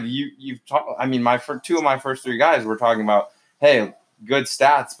 because you've talked. I mean, two of my first three guys were talking about, hey, good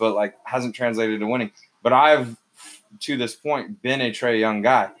stats, but like hasn't translated to winning. But I've to this point been a Trae Young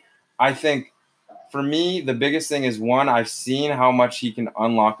guy. I think for me the biggest thing is, one, I've seen how much he can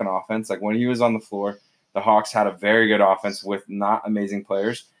unlock an offense. Like when he was on the floor, the Hawks had a very good offense with not amazing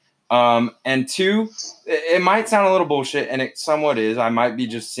players. And two, it might sound a little bullshit, and it somewhat is. I might be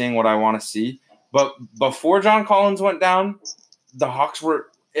just seeing what I want to see. But before John Collins went down, the Hawks were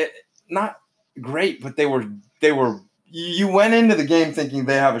not great, but they were. You went into the game thinking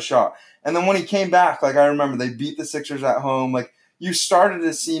they have a shot, and then when he came back, like I remember, they beat the Sixers at home. Like you started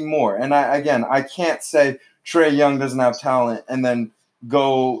to see more. And I can't say Trae Young doesn't have talent and then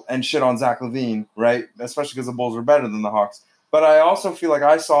go and shit on Zach LaVine, right? Especially because the Bulls were better than the Hawks. But I also feel like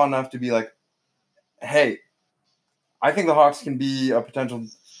I saw enough to be like, hey, I think the Hawks can be a potential,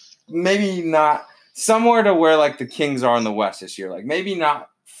 maybe not somewhere to where like the Kings are in the West this year. Like maybe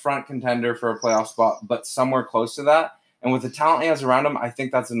not front contender for a playoff spot, but somewhere close to that. And with the talent he has around him, I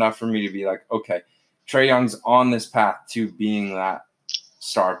think that's enough for me to be like, okay, Trae Young's on this path to being that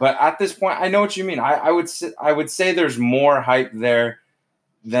star. But at this point, I know what you mean. I would say there's more hype there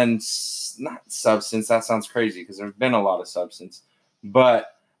than not substance. That sounds crazy because there's been a lot of substance.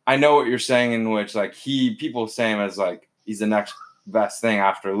 But I know what you're saying, in which like people say him as like he's the next best thing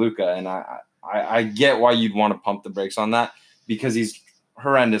after Luka, and I get why you'd want to pump the brakes on that because he's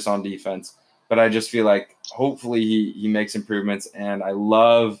horrendous on defense. But I just feel like hopefully he makes improvements, and I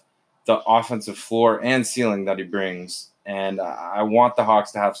love the offensive floor and ceiling that he brings. And I want the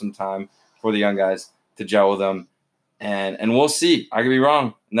Hawks to have some time for the young guys to gel with them. And we'll see. I could be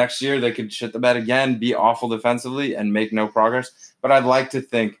wrong. Next year they could shit the bed again, be awful defensively, and make no progress. But I'd like to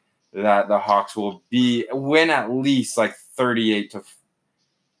think that the Hawks will win at least like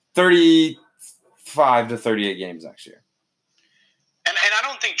 35 to 38 games next year. And I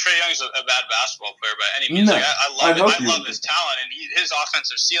don't think Trae Young's a bad basketball player by any means. No, like, I love his talent, and his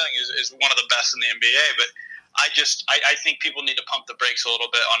offensive ceiling is one of the best in the NBA. But I think people need to pump the brakes a little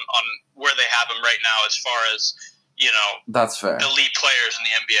bit on where they have him right now as far as, that's fair. Elite players in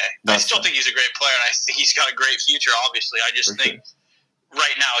the NBA. I still think he's a great player, and I think he's got a great future, obviously. I just think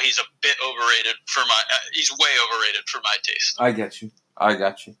right now he's a bit overrated for my. He's way overrated for my taste. I got you.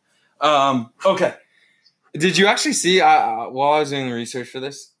 Okay. Did you actually see? While I was doing the research for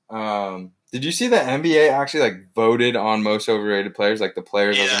this, did you see that NBA actually voted on most overrated players, like the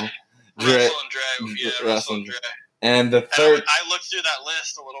players? Yeah. Russell and Dre. And the third, I looked through that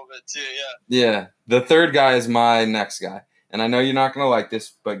list a little bit too. Yeah. Yeah. The third guy is my next guy, and I know you're not gonna like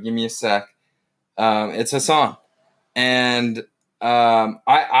this, but give me a sec. It's Hassan, and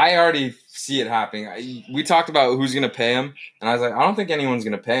I already see it happening. We talked about who's gonna pay him, and I was like, I don't think anyone's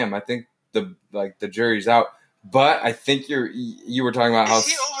gonna pay him. I think the jury's out. But I think you were talking about how is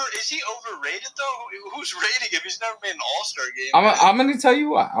he overrated though? Who's rating him? He's never made an All-Star game. I'm going to tell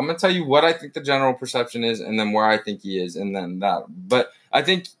you why. I'm going to tell you what I think the general perception is, and then where I think he is, and then that. But I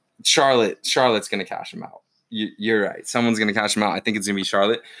think Charlotte's going to cash him out. You're right. Someone's going to cash him out. I think it's going to be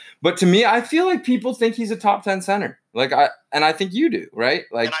Charlotte. But to me, I feel like people think he's a top 10 center. I think you do, right?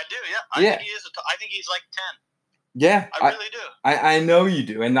 And I do, yeah. I think he is. I think he's 10. Yeah, I really do. I know you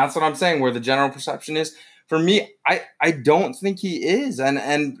do, and that's what I'm saying. Where the general perception is, for me, I don't think he is,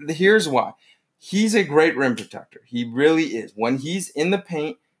 and here's why. He's a great rim protector. He really is. When he's in the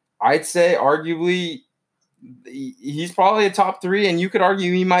paint, I'd say arguably he's probably a top 3, and you could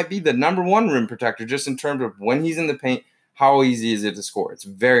argue he might be the number 1 rim protector just in terms of when he's in the paint, how easy is it to score? It's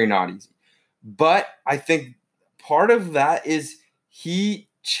very not easy. But I think part of that is he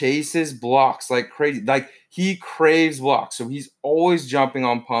chases blocks like crazy. He craves blocks. So he's always jumping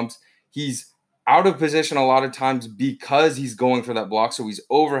on pumps. He's out of position a lot of times because he's going for that block. So he's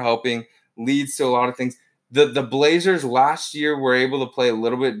overhelping, leads to a lot of things. The Blazers last year were able to play a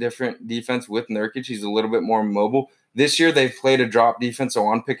little bit different defense with Nurkic. He's a little bit more mobile. This year they've played a drop defense, so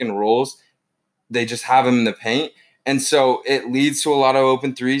on pick and rolls, they just have him in the paint. And so it leads to a lot of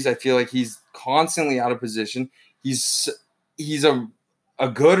open threes. I feel like he's constantly out of position. He's a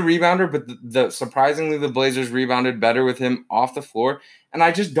good rebounder, but surprisingly the Blazers rebounded better with him off the floor. And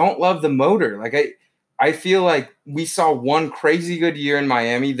I just don't love the motor. I feel like we saw one crazy good year in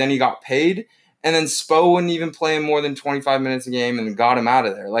Miami, then he got paid, and then Spo wouldn't even play him more than 25 minutes a game and got him out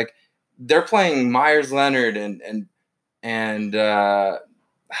of there. They're playing Myers Leonard and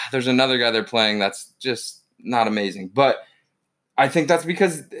there's another guy they're playing that's just not amazing. But I think that's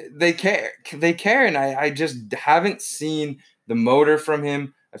because they care. They care, and I just haven't seen the motor from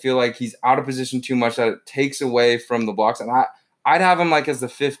him. I feel like he's out of position too much, that it takes away from the blocks. And I'd have him as the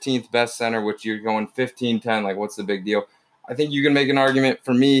 15th best center, which you're going 15-10. What's the big deal? I think you can make an argument.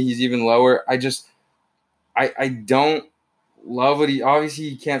 For me, he's even lower. I don't love what obviously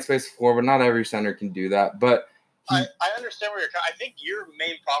he can't space the floor, but not every center can do that. But I understand where you're coming. I think your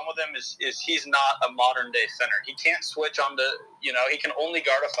main problem with him is he's not a modern day center. He can't switch onto, he can only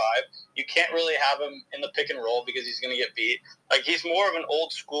guard a 5. You can't really have him in the pick and roll because he's going to get beat. He's more of an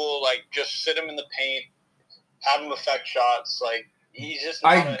old school, just sit him in the paint, have him affect shots. He's just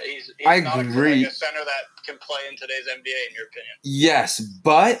not he's not a center that can play in today's NBA, in your opinion. Yes,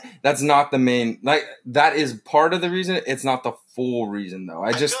 but that's not the main. That is part of the reason. It's not the full reason, though.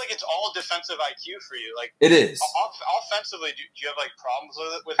 I feel like it's all defensive IQ for you. It is. Offensively, do you have problems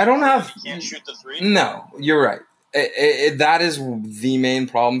with I don't have. You can't shoot the 3. No, you're right. That is the main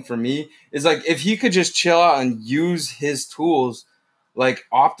problem for me. Is if he could just chill out and use his tools,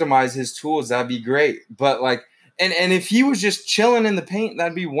 optimize his tools, that'd be great. But And if he was just chilling in the paint,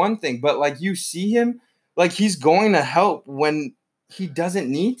 that'd be one thing. But you see him, he's going to help when he doesn't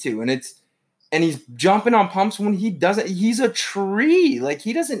need to, and he's jumping on pumps when he doesn't. He's a tree.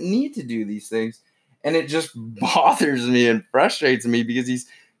 He doesn't need to do these things, and it just bothers me and frustrates me because he's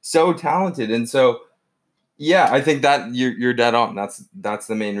so talented. And so, yeah, I think that you're dead on. That's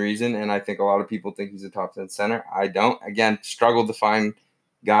the main reason, and I think a lot of people think he's a top 10 center. I don't. Again, struggled to find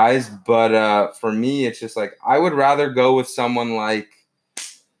guys, but for me, it's just I would rather go with someone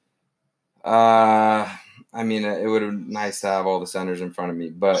it would have been nice to have all the centers in front of me,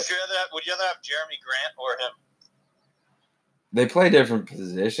 but would you rather have Jeremy Grant or him? They play different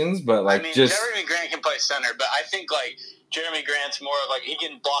positions, but Jeremy Grant can play center, but I think Jeremy Grant's more of he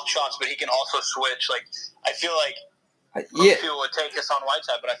can block shots, but he can also switch. I feel most people would take us on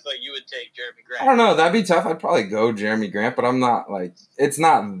Whiteside, but I feel you would take Jeremy Grant. I don't know. That'd be tough. I'd probably go Jeremy Grant, but I'm not it's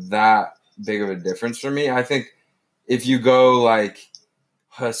not that big of a difference for me. I think if you go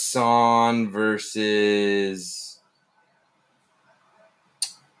Hassan versus,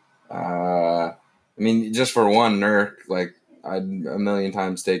 just for one, Nurk, I'd a million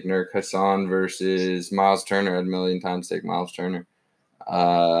times take Nurk. Hassan versus Miles Turner, I'd a million times take Miles Turner.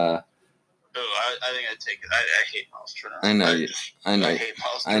 I think I'd take it. I hate Miles Turner. I know you. I know I hate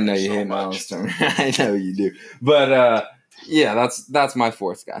Miles Turner. I know you hate Miles Turner. I know you do. But Yeah, that's my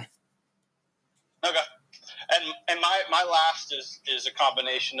fourth guy. Okay. And my last is a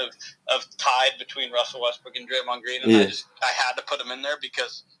combination of tied between Russell Westbrook and Draymond Green, and I had to put him in there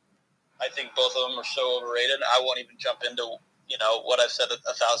because I think both of them are so overrated. I won't even jump into what I've said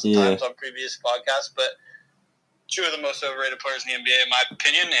 1,000 times on previous podcasts, but two of the most overrated players in the NBA, in my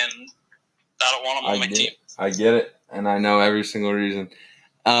opinion, and I don't want them on my team. I get it, and I know every single reason.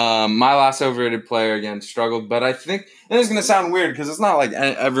 My last overrated player, again, struggled, but I think, and it's going to sound weird because it's not like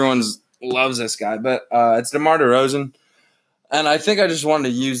everyone's loves this guy, but it's DeMar DeRozan. And I think I just wanted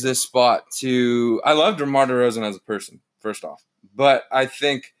to use this spot I love DeMar DeRozan as a person, first off, but I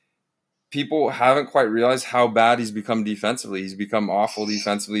think people haven't quite realized how bad he's become defensively. He's become awful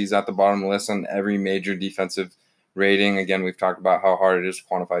defensively. He's at the bottom of the list on every major defensive rating. Again, we've talked about how hard it is to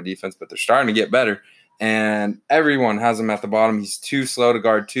quantify defense, but they're starting to get better. And everyone has him at the bottom. He's too slow to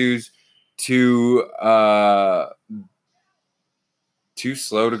guard twos, too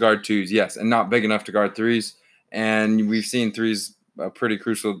slow to guard twos, yes, and not big enough to guard threes. And we've seen threes pretty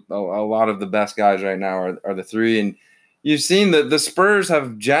crucial. A lot of the best guys right now are the three. And you've seen that the Spurs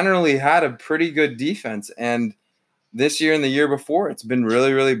have generally had a pretty good defense. And this year and the year before, it's been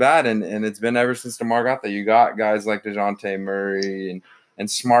really, really bad. And it's been ever since DeMar got there. You got guys like DeJounte Murray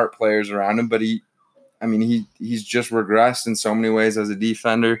and smart players around him. But he's just regressed in so many ways as a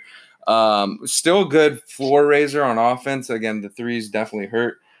defender. Still good floor raiser on offense. Again, the threes definitely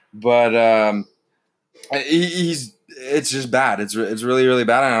hurt. But it's just bad. It's really, really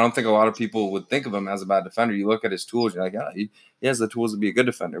bad. And I don't think a lot of people would think of him as a bad defender. You look at his tools, you're like, yeah, he has the tools to be a good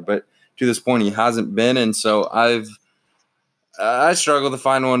defender. But to this point, he hasn't been. And so I struggle to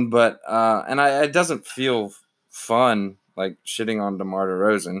find one, but it doesn't feel fun, like shitting on DeMar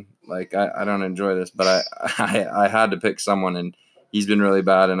DeRozan. Like I don't enjoy this, but I had to pick someone, and he's been really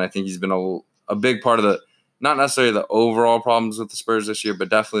bad. And I think he's been a big part of not necessarily the overall problems with the Spurs this year, but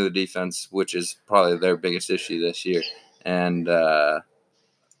definitely the defense, which is probably their biggest issue this year. And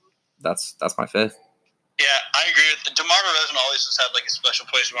that's my fifth. Yeah, I agree with DeMar DeRozan. Always has had like a special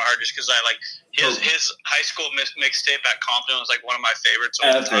place in my heart, just because I like his high school mixtape at Compton was like one of my favorites of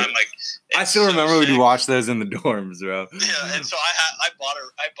all time. Like I still remember when you watched those in the dorms, bro. Yeah, and so I bought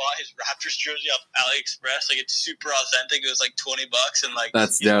his Raptors jersey off AliExpress. Like it's super authentic. It was like $20, and like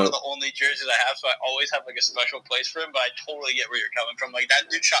that's he's one of the only jerseys I have. So I always have like a special place for him. But I totally get where you're coming from. Like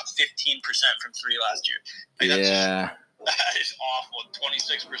that dude shot 15% from three last year. Like, that is awful.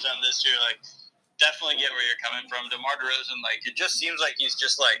 26% this year. Like. Definitely get where you're coming from. DeMar DeRozan, like it just seems like he's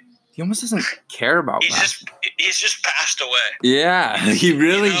just like he almost doesn't care about. He's just passed away. Yeah, he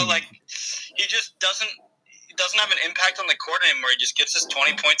really. Like he just doesn't have an impact on the court anymore. He just gets his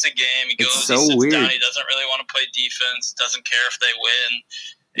 20 points a game. He goes, he sits down. He doesn't really want to play defense. Doesn't care if they win.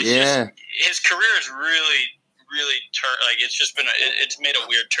 It's just, his career is really, really like it's just been it's made a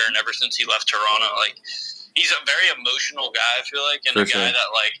weird turn ever since he left Toronto. Like. He's a very emotional guy, I feel like, and a guy that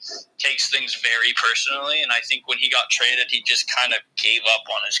like takes things very personally. And I think when he got traded, he just kind of gave up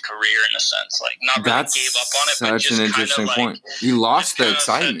on his career in a sense. Like not really gave up on it, but just an interesting point. He lost the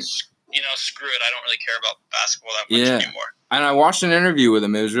excitement. Said, screw it. I don't really care about basketball that much anymore. And I watched an interview with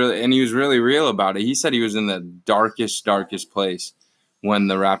him. He was really real about it. He said he was in the darkest place when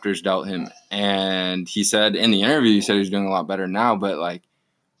the Raptors dealt him, and he said in the interview, he was doing a lot better now, but like.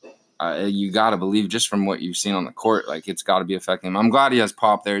 You got to believe just from what you've seen on the court, like it's got to be affecting him. I'm glad he has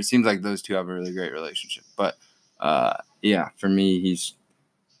Pop there. It seems like those two have a really great relationship. But for me,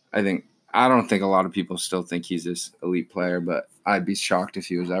 I don't think a lot of people still think he's this elite player, but I'd be shocked if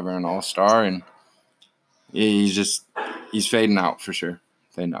he was ever an all-star. And he's fading out for sure.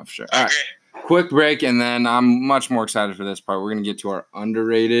 All right, quick break, and then I'm much more excited for this part. We're going to get to our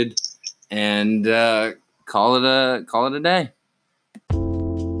underrated and call it a day.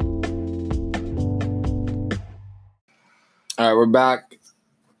 All right, we're back.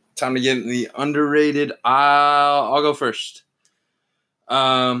 Time to get the underrated. I'll go first.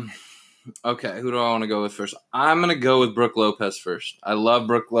 Okay, who do I want to go with first? I'm going to go with Brook Lopez first. I love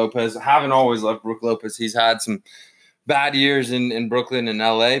Brook Lopez. I haven't always loved Brook Lopez. He's had some bad years in Brooklyn and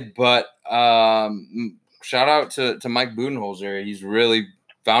LA, but shout out to Mike Budenholzer. He's really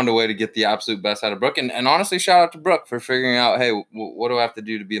found a way to get the absolute best out of Brook. And honestly, shout out to Brook for figuring out, hey, what do I have to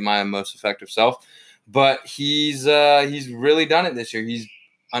do to be my most effective self? But he's really done it this year. He's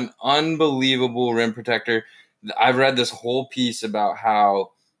an unbelievable rim protector. I've read this whole piece about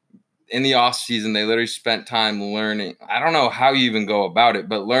how in the off season they literally spent time learning. I don't know how you even go about it,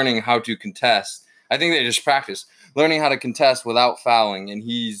 but learning how to contest. I think they just practice learning how to contest without fouling. And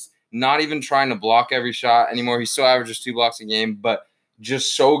he's not even trying to block every shot anymore. He still averages 2 blocks a game, but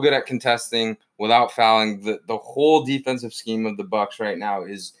just so good at contesting without fouling. The whole defensive scheme of the Bucks right now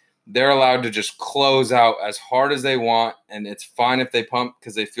is they're allowed to just close out as hard as they want, and it's fine if they pump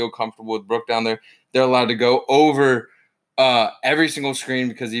because they feel comfortable with Brook down there. They're allowed to go over every single screen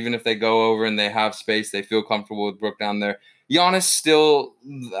because even if they go over and they have space, they feel comfortable with Brook down there. Giannis still,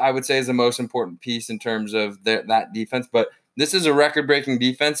 I would say, is the most important piece in terms of that defense, but this is a record-breaking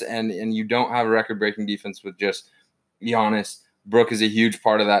defense, and you don't have a record-breaking defense with just Giannis. Brook is a huge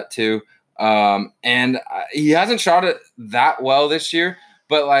part of that too. And he hasn't shot it that well this year,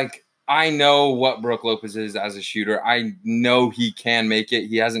 but like I know what Brook Lopez is as a shooter. I know he can make it.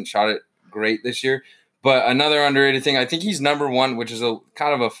 He hasn't shot it great this year. But another underrated thing, I think he's number one, which is a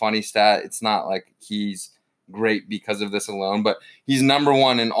kind of a funny stat. It's not like he's great because of this alone, but he's number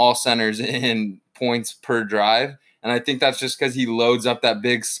one in all centers in points per drive. And I think that's just because he loads up that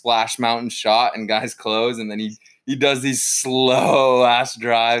big splash mountain shot and guys close, and then he does these slow ass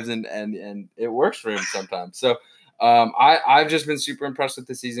drives and it works for him sometimes. So I've just been super impressed with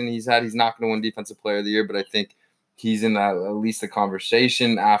the season he's had. He's not going to win Defensive Player of the Year, but I think he's in that, at least the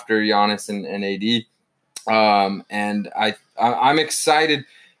conversation after Giannis and AD. And I'm excited.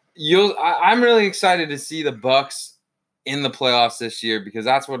 I'm really excited to see the Bucks in the playoffs this year because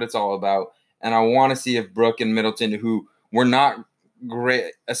that's what it's all about. And I want to see if Brook and Middleton, who were not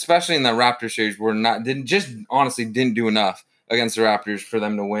great, especially in the Raptors series, didn't do enough against the Raptors for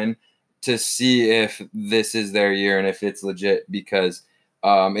them to win, to see if this is their year and if it's legit, because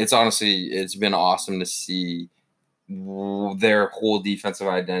it's been awesome to see their whole defensive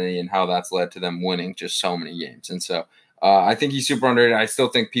identity and how that's led to them winning just so many games. And so I think he's super underrated. I still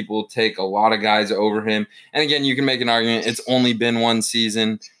think people take a lot of guys over him. And again, you can make an argument. It's only been one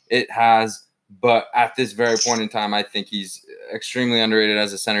season. It has. But at this very point in time, I think he's extremely underrated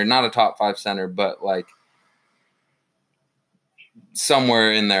as a center. Not a top 5 center, but like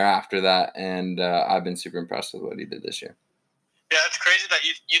somewhere in there after that. And I've been super impressed with what he did this year. Yeah, it's crazy that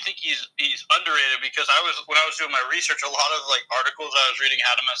you think he's underrated, because when I was doing my research, a lot of like articles I was reading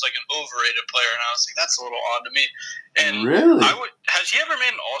had him as like an overrated player, and I was like, that's a little odd to me. And really, has he ever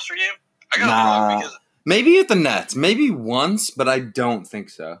made an All-Star game? I gotta look, because maybe at the Nets, maybe once, but I don't think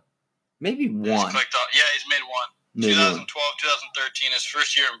so. Maybe one. Yeah, he's made one. Maybe 2012, 2013, his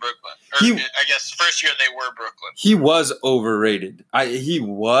first year in Brooklyn. I guess first year they were Brooklyn. He was overrated. He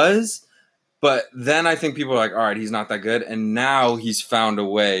was. But then I think people are like, all right, he's not that good. And now he's found a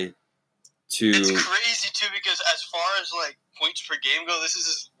way to... It's crazy, too, because as far as, like, points per game go, this is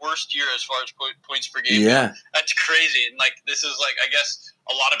his worst year as far as points per game go. That's crazy. And, like, this is, like, I guess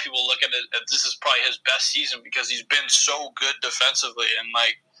a lot of people look at it as this is probably his best season because he's been so good defensively. And,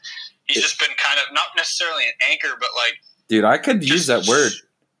 like, he's just been kind of, not necessarily an anchor, but, like... Dude, I could use that word.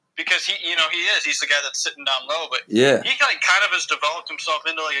 Because he is. He's the guy that's sitting down low. But he, like, kind of has developed himself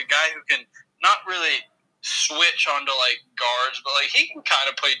into, like, a guy who can... not really switch onto like guards, but like he can kind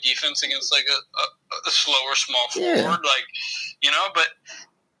of play defense against like a slower small forward, like, you know. But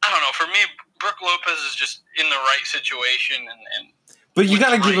I don't know. For me, Brook Lopez is just in the right situation, and but you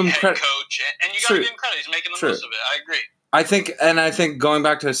got to give him credit, coach, and you got to give him credit. He's making the most of it. I agree. I think going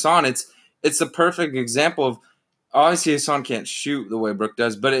back to Hassan, it's the perfect example of, obviously Hassan can't shoot the way Brook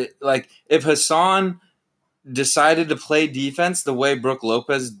does, but if Hassan decided to play defense the way Brook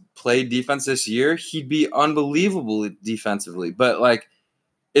Lopez played defense this year, he'd be unbelievable defensively. But like,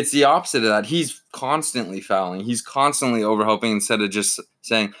 it's the opposite of that. He's constantly fouling. He's constantly overhelping instead of just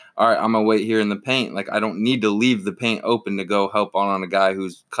saying, all right, I'm gonna wait here in the paint. Like, I don't need to leave the paint open to go help on a guy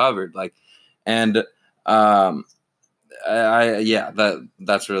who's covered. Like, and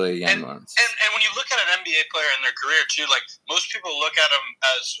that's really again. And when you look at an NBA player in their career too, like most people look at him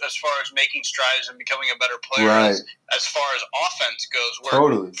as far as making strides and becoming a better player, right, as far as offense goes. Where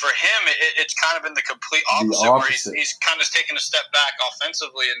totally. For him, it's kind of been the complete opposite. Where he's kind of taken a step back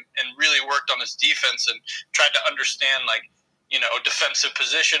offensively and really worked on his defense and tried to understand, like, you know, defensive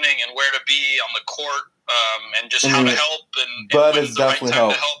positioning and where to be on the court, and just how to help and when the right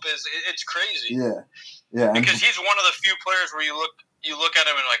time to help is. It's crazy. Yeah, because he's one of the few players where you look at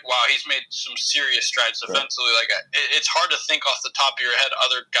him and like, wow, he's made some serious strides defensively. Right. Like, it's hard to think off the top of your head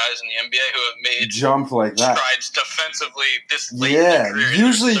other guys in the NBA who have made jump like that strides defensively this late in their career.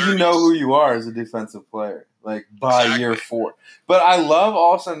 Usually you know who you are as a defensive player, like by year 4. But I love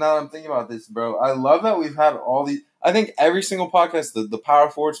also, now that I'm thinking about this, bro, I love that we've had all these. I think every single podcast, the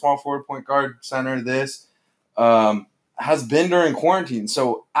power forward, small forward, point guard, center, this has been during quarantine.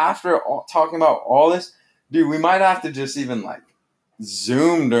 So after talking about all this, dude, we might have to just even like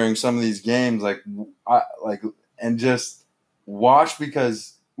Zoom during some of these games, and just watch,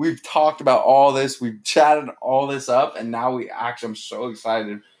 because we've talked about all this. We've chatted all this up, and now I'm so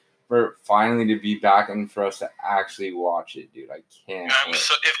excited for it finally to be back and for us to actually watch it, dude. I can't wait.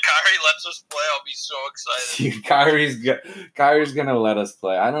 If Kyrie lets us play, I'll be so excited. Dude, Kyrie's gonna let us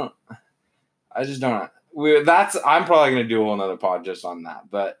play. I just don't. I'm probably gonna do a whole nother pod just on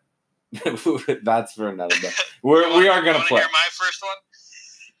that, but that's for another day. We are gonna play. Hear my first one?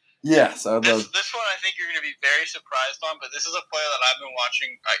 Yes, I would love. This one I think you're going to be very surprised on, but this is a player that I've been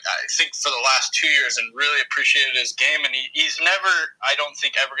watching, I think, for the last 2 years and really appreciated his game. And he's never, I don't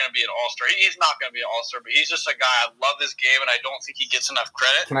think, ever going to be an all-star. He's not going to be an all-star, but he's just a guy. I love his game, and I don't think he gets enough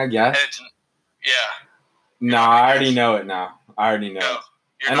credit. Can I guess? Yeah. No, I already know it now. I already know it.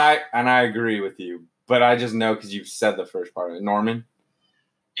 And I agree with you, but I just know because you said the first part of it. Norman?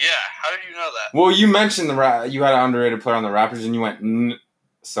 Yeah. How did you know that? Well, you mentioned you had an underrated player on the Raptors, and you went,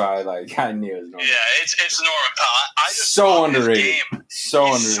 so I knew it was Norman. Yeah, it's Norman Powell. I just so love underrated. His game. So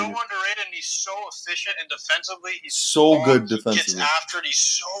he's underrated. so underrated, and he's so efficient and defensively. He's so good He defensively. gets after it. He's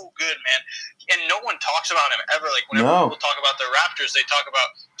so good, man. And no one talks about him ever. Like whenever people talk about the Raptors, they talk about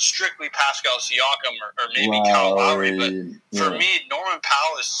strictly Pascal Siakam or maybe Kyle Lowry. But for me, Norman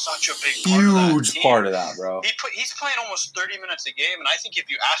Powell is such a big part of that, bro. He's playing almost 30 minutes a game, and I think if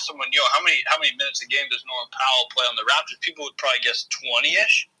you ask someone, how many minutes a game does Norman Powell play on the Raptors? People would probably guess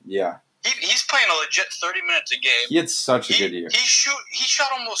 20-ish. Yeah. He's playing a legit 30 minutes a game. He had such a good year. He shot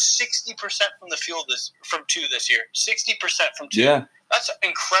almost 60% from the field from two this year. 60% from two. Yeah. That's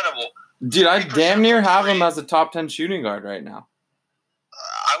incredible. Dude, I damn near have him as a top 10 shooting guard right now.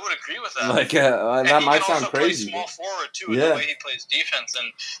 I would agree with that. That might sound crazy. He can also play small forward too, in the way he plays defense,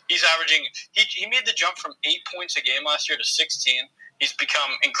 and he's averaging. He made the jump from 8 points a game last year to 16. He's become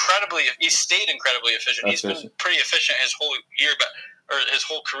He's stayed incredibly efficient. He's been pretty efficient his whole year, or his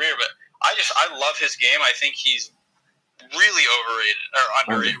whole career. But I love his game. I think he's really overrated or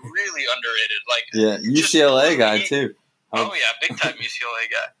underrated. Really underrated. UCLA guy too. Oh yeah, big time UCLA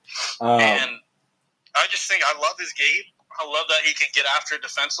guy. And I just think I love his game. I love that he can get after it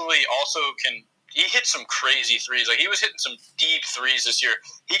defensively. He also he hit some crazy threes. Like he was hitting some deep threes this year.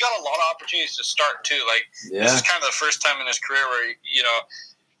 He got a lot of opportunities to start too. This is kind of the first time in his career where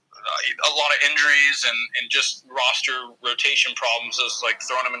a lot of injuries and just roster rotation problems has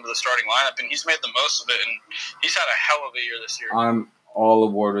thrown him into the starting lineup, and he's made the most of it. And he's had a hell of a year this year. I'm all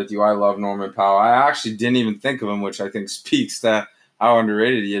aboard with you. I love Norman Powell. I actually didn't even think of him, which I think speaks to how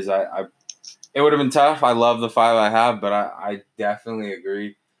underrated he is. It would have been tough. I love the five I have, but I definitely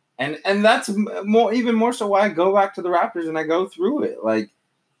agree. And that's even more so why I go back to the Raptors and I go through it. Like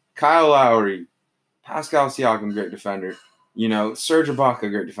Kyle Lowry, Pascal Siakam, great defender. Serge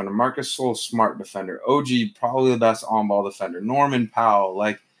Ibaka, great defender. Marcus Gasol, smart defender. OG, probably the best on-ball defender. Norman Powell.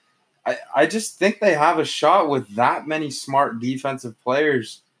 I just think they have a shot with that many smart defensive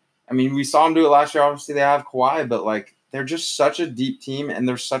players. I mean, we saw them do it last year. Obviously, they have Kawhi, but they're just such a deep team and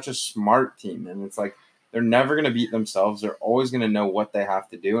they're such a smart team. And it's they're never going to beat themselves. They're always going to know what they have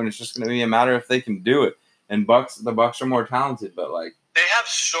to do, and it's just going to be a matter if they can do it. And the Bucks are more talented, but they have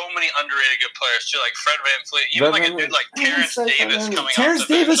so many underrated good players too, like Fred VanVleet, even a dude like Terrence Davis coming. Terrence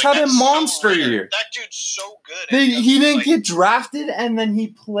Davis had a monster year. That dude's so good. He didn't get drafted, and then he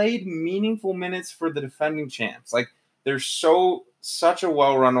played meaningful minutes for the defending champs. They're such a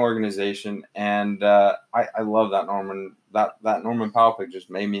well-run organization, and I love that Norman. That Norman Powell pick just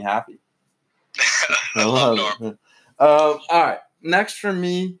made me happy. I love Norman. All right, next for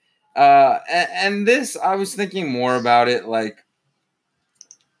me, and this I was thinking more about it.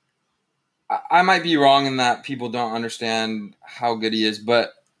 I might be wrong in that people don't understand how good he is,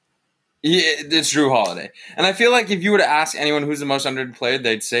 but it's Jrue Holiday. And I feel like if you were to ask anyone who's the most underrated player,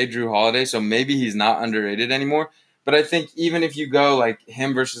 they'd say Jrue Holiday, so maybe he's not underrated anymore. But I think even if you go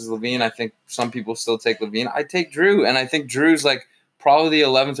him versus Levine, I think some people still take Levine. I take Jrue, and I think Drew's probably the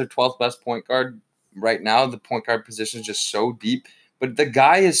 11th or 12th best point guard right now. The point guard position is just so deep. But the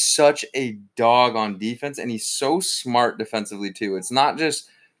guy is such a dog on defense, and he's so smart defensively too. It's not just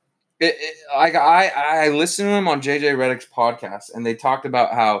I listened to him on JJ Redick's podcast, and they talked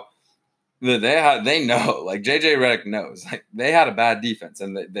about how they know, JJ Redick knows, they had a bad defense,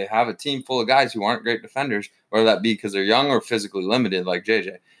 and they have a team full of guys who aren't great defenders, whether that be because they're young or physically limited, like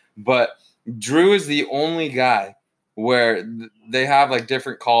JJ. But Jrue is the only guy where they have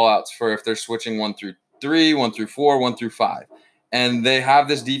different call outs for if they're switching 1 through 3, 1 through 4, 1 through 5, and they have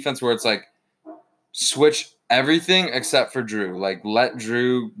this defense where it's switch everything except for Jrue. Let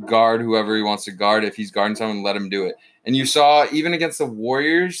Jrue guard whoever he wants to guard. If he's guarding someone, let him do it. And you saw even against the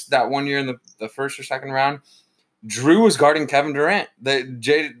Warriors that one year in the first or second round, Jrue was guarding Kevin Durant.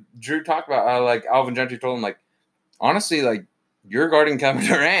 Jrue talked about how Alvin Gentry told him honestly you're guarding Kevin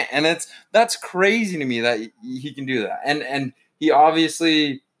Durant, and that's crazy to me that he can do that. And he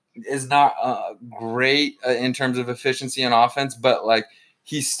obviously is not great in terms of efficiency on offense, but like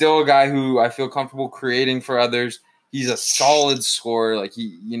he's still a guy who I feel comfortable creating for others. He's a solid scorer. Like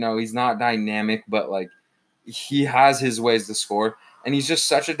he's not dynamic, but like he has his ways to score, and he's just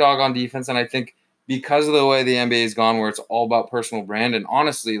such a dog on defense. And I think because of the way the NBA has gone, where it's all about personal brand, and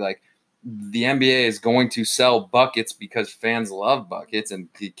honestly, like the NBA is going to sell buckets because fans love buckets and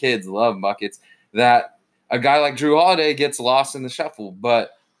the kids love buckets, that a guy like Drew Holiday gets lost in the shuffle.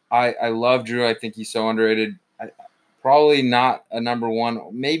 But I love Drew. I think he's so underrated. Probably not a number one,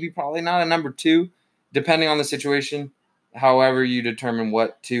 maybe probably not a number two, depending on the situation. However you determine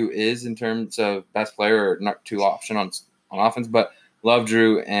what two is in terms of best player or not two option on offense. But love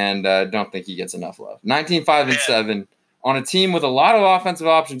Drew and don't think he gets enough love. 19, 5, and 7 on a team with a lot of offensive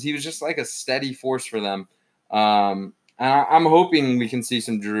options. He was just like a steady force for them. And I'm hoping we can see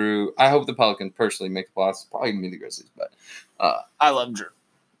some Drew. I hope the Pelicans personally make the playoffs. Probably going to be the Grizzlies, but I love Drew.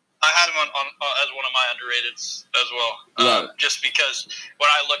 I had him on as one of my underrateds as well. Just because when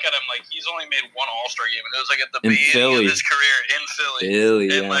I look at him, like he's only made one All-Star game, and it was like at the beginning of his career in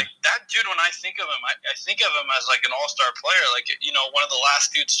Philly. And like that dude, when I think of him, I think of him as like an All-Star player, like one of the last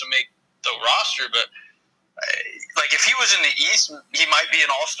dudes to make the roster. But like if he was in the East, he might be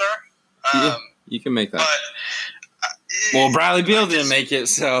an All-Star. You can make that. But well, Bradley Beal didn't make it,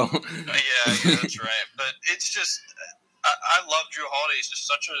 so yeah, that's right. But it's just. I love Drew Holiday. He's just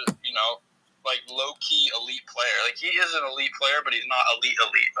such a, like low-key elite player. Like he is an elite player, but he's not elite.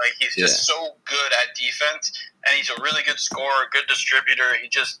 Like he's just so good at defense, and he's a really good scorer, good distributor.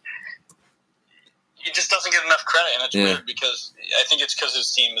 He just doesn't get enough credit, and it's weird because I think it's because his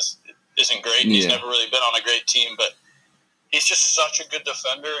team isn't great, and he's never really been on a great team. But he's just such a good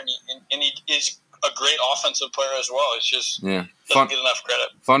defender, and he's a great offensive player as well. It's just doesn't get enough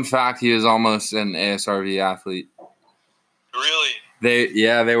credit. Fun fact: he is almost an ASRV athlete. Really?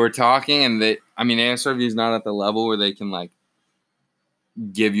 They were talking, and ASRV is not at the level where they can like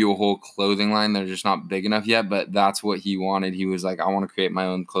give you a whole clothing line. They're just not big enough yet, but that's what he wanted. He was like, I want to create my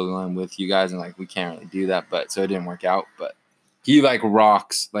own clothing line with you guys, and like we can't really do that, but so it didn't work out. But he like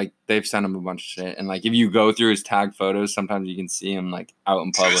rocks. Like they've sent him a bunch of shit, and like if you go through his tag photos, sometimes you can see him like out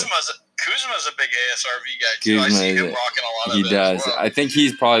in public. Kuzma's a big ASRV guy too. I see him rocking a lot of it. He does. Well. I think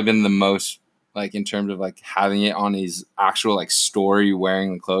he's probably been the most. Like in terms of like having it on his actual like story,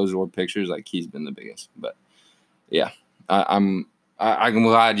 wearing the clothes or pictures, like he's been the biggest. But yeah, I'm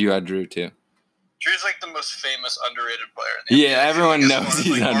glad you had Drew too. Drew's like the most famous underrated player. In the NBA. Everyone knows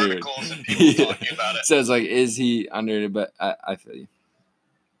he's like underrated. And people talking about it. So it's like, is he underrated? But I feel you.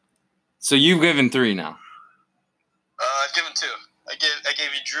 So you've given 3 now. I've given 2. I gave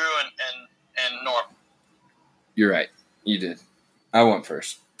you Drew and Norm. You're right. You did. I went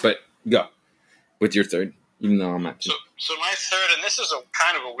first, but go. With your 3rd, even though I'm at 2. So my 3rd, and this is a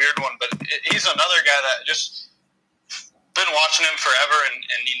kind of a weird one, but he's another guy that just been watching him forever, and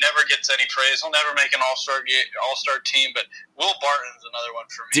he never gets any praise. He'll never make an all-star team, but Will Barton's another one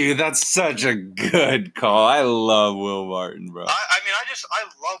for me. Dude, that's such a good call. I love Will Barton, bro. I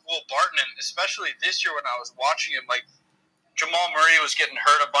love Will Barton, and especially this year when I was watching him, like, Jamal Murray was getting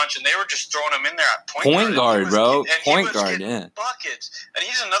hurt a bunch, and they were just throwing him in there at point guard, bro. Point guard, buckets. And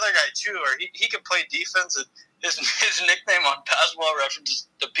he's another guy, too, where he can play defense. And his nickname on Basketball Reference is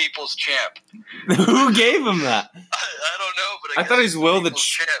the People's Champ. Who gave him that? I don't know, but I thought he was Will the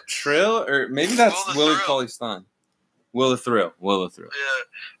Trill, or maybe that's Willie Cauley-Stein. Will the Thrill. Yeah,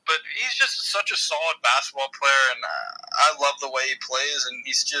 but he's just such a solid basketball player, and I love the way he plays, and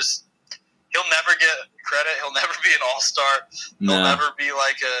he'll never get credit. He'll never be an all-star. He'll never be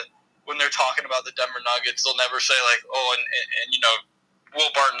like when they're talking about the Denver Nuggets, they'll never say like, and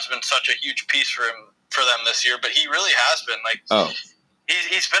Will Barton's been such a huge piece for them this year, but he really has been like,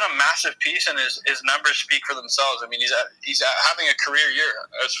 he's been a massive piece, and his numbers speak for themselves. I mean, he's having a career year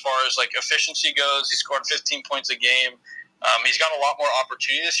as far as like efficiency goes. He's scoring 15 points a game. He's got a lot more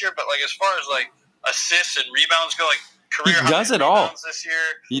opportunity this year, but like as far as like assists and rebounds go, like, career he does it all this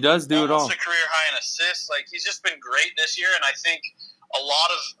year. He does do it all. A career high in assists. Like he's just been great this year, and I think a lot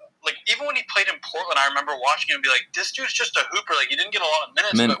of like even when he played in Portland, I remember watching him and be like, "This dude's just a hooper." Like he didn't get a lot of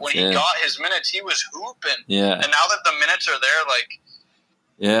minutes, but when he got his minutes, he was hooping. Yeah. And now that the minutes are there, like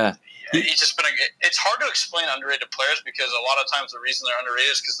he's just been. It's hard to explain underrated players because a lot of times the reason they're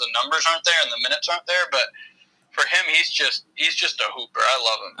underrated is because the numbers aren't there and the minutes aren't there, but. For him, he's just a hooper. I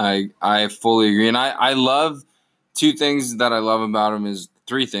love him. I fully agree, and I love 2 things that I love about him is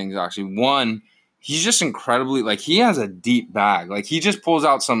 3 things actually. One, he's just incredibly like he has a deep bag. Like he just pulls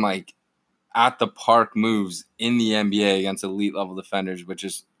out some like at the park moves in the NBA against elite level defenders, which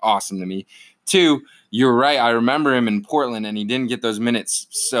is awesome to me. 2, you're right. I remember him in Portland, and he didn't get those minutes.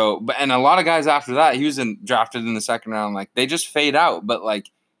 So, and a lot of guys after that, he was drafted in the second round. Like, they just fade out, but like,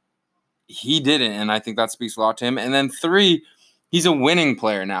 he didn't, and I think that speaks a lot to him. And then 3, he's a winning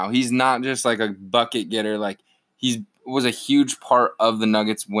player now. He's not just like a bucket getter. Like, he was a huge part of the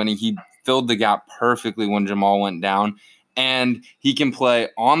Nuggets winning. He filled the gap perfectly when Jamal went down, and he can play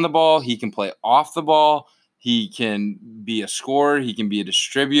on the ball. He can play off the ball. He can be a scorer. He can be a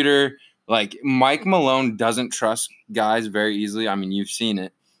distributor. Like, Mike Malone doesn't trust guys very easily. I mean, you've seen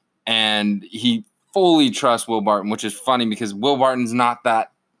it. And he fully trusts Will Barton, which is funny because Will Barton's not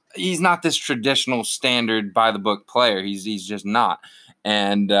that. He's not this traditional standard by the book player. He's just not.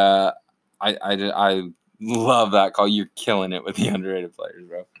 And I love that call. You're killing it with the underrated players,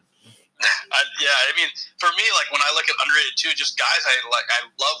 bro. I mean, for me, like when I look at underrated too, just guys I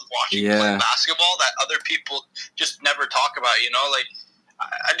love watching play basketball that other people just never talk about. You know, like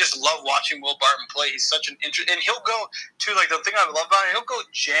I just love watching Will Barton play. He's such an and he'll go to like the thing I love about him. He'll go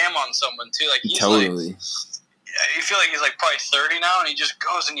jam on someone too. Like he's totally. You feel like he's like probably 30 now, and he just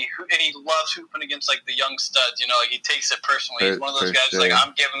goes and he loves hooping against like the young studs. You know, like he takes it personally. He's one of those guys like,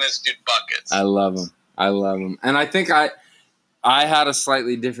 I'm giving this dude buckets. I love him, and I think I had a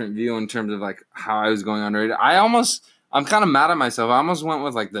slightly different view in terms of like how I was going underrated. I'm kind of mad at myself. I almost went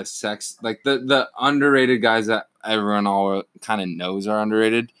with like the underrated guys that everyone all kind of knows are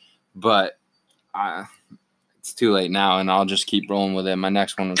underrated, but it's too late now, and I'll just keep rolling with it. My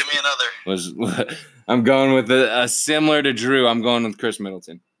next one give me another. I'm going with a similar to Drew. I'm going with Chris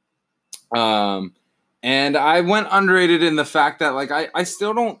Middleton. And I went underrated in the fact that like I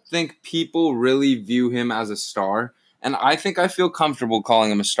still don't think people really view him as a star. And I think I feel comfortable calling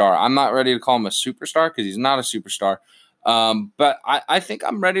him a star. I'm not ready to call him a superstar because he's not a superstar. But I think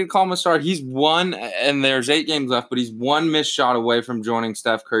I'm ready to call him a star. He's one, and there's 8 games left, but he's one missed shot away from joining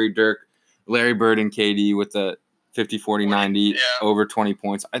Steph Curry, Dirk, Larry Bird, and KD with the 50, 40, 90 over 20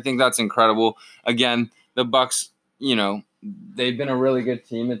 points. I think that's incredible. Again, the Bucks, you know, they've been a really good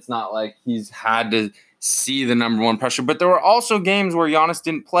team. It's not like he's had to see the number one pressure, but there were also games where Giannis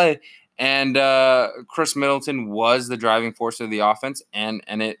didn't play, and Chris Middleton was the driving force of the offense, and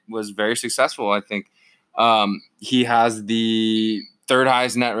it was very successful. I think he has the 3rd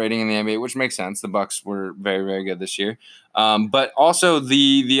highest net rating in the NBA, which makes sense. The Bucks were very, very good this year, but also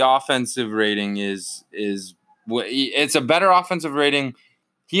the offensive rating is it's a better offensive rating.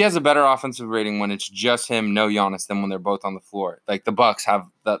 He has a better offensive rating when it's just him, no Giannis, than when they're both on the floor. Like the Bucks have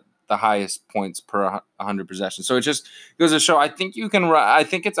the highest points per 100 possessions. So it just goes to show. I think you can. I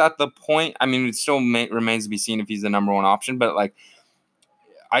think it's at the point. I mean, it still remains to be seen if he's the number one option. But like,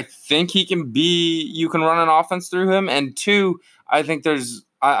 I think he can be. You can run an offense through him. And 2, I think there's.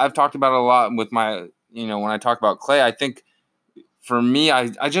 I've talked about it a lot with my. You know, when I talk about Clay, I think. For me,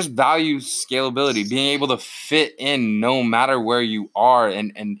 I just value scalability, being able to fit in no matter where you are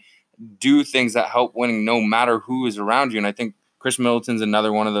and do things that help winning no matter who is around you. And I think Chris Middleton's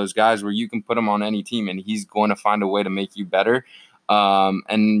another one of those guys where you can put him on any team and he's going to find a way to make you better.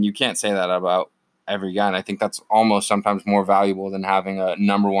 And you can't say that about every guy. And I think that's almost sometimes more valuable than having a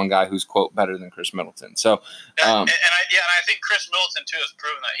number one guy who's, quote, better than Chris Middleton. So, and I think Chris Middleton, too, has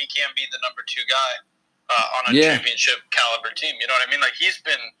proven that he can be the number 2 guy. On a championship caliber team, you know what I mean? Like he's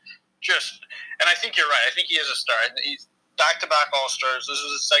been just, and I think you're right. I think he is a star. He's back-to-back All-Stars. This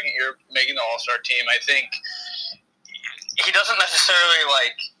is his 2nd year making the All-Star team. I think he doesn't necessarily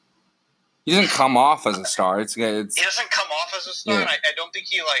like. He doesn't come off as a star. He doesn't come off as a star. Yeah. And I don't think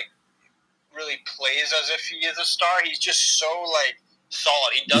he like really plays as if he is a star. He's just so like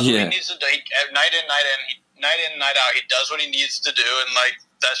solid. He does what he needs to do. Night in, night out, he does what he needs to do, and like.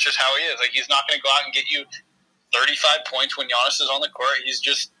 That's just how he is. Like he's not going to go out and get you 35 points when Giannis is on the court. He's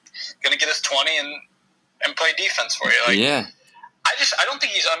just going to get us 20 and play defense for you. Like, I don't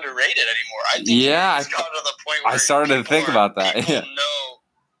think he's underrated anymore. I think he's gone to the point where I started to think about that. People know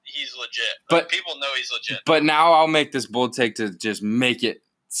he's legit. Like, people know he's legit. But now I'll make this bold take to just make it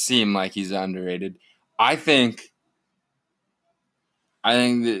seem like he's underrated. I think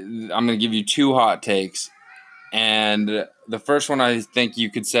I'm going to give you 2 hot takes. And the first one, I think you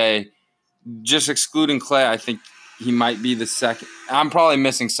could say, just excluding Clay, I think he might be the second. I'm probably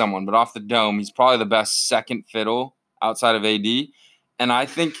missing someone, but off the dome, he's probably the best second fiddle outside of AD. And I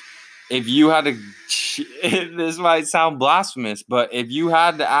think if you had to – this might sound blasphemous, but if you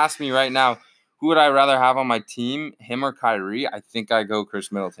had to ask me right now, who would I rather have on my team, him or Kyrie, I think I go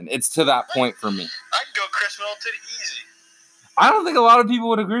Chris Middleton. It's to that point for me. I'd go Chris Middleton easy. I don't think a lot of people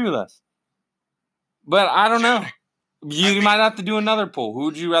would agree with us. But I don't know. You might have to do another poll. Who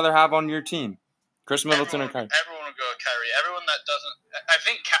would you rather have on your team? Chris Middleton or Kyrie? Everyone would go with Kyrie. Everyone that doesn't – I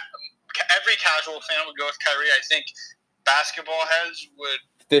think every casual fan would go with Kyrie. I think basketball heads would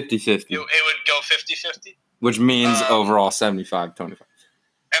 – 50-50. It would go 50-50. Which means overall 75-25.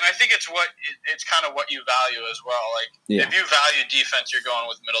 And I think it's kind of what you value as well. Like, if you value defense, you're going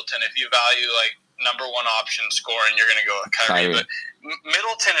with Middleton. If you value, like, number one option scoring, you're going to go with Kyrie. But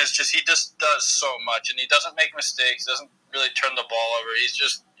Middleton is just – he just does so much, and he doesn't make mistakes, doesn't really turn the ball over. He's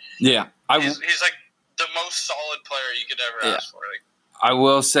just – yeah. He's like the most solid player you could ever ask for. Like, I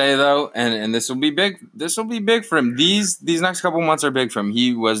will say, though, and this will be big. This will be big for him. These next couple months are big for him.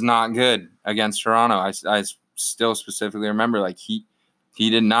 He was not good against Toronto. I still specifically remember, like, he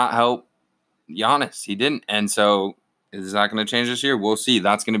did not help Giannis. He didn't. And so is that going to change this year? We'll see.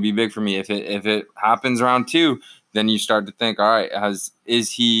 That's going to be big for me. If it happens round 2, then you start to think, all right,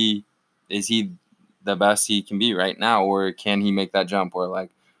 is he the best he can be right now, or can he make that jump where,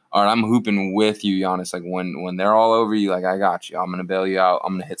 like, all right, I'm hooping with you, Giannis. Like, when they're all over you, like, I got you. I'm going to bail you out.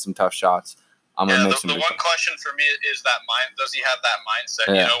 I'm going to hit some tough shots. I'm going to make some. The one question for me is that does he have that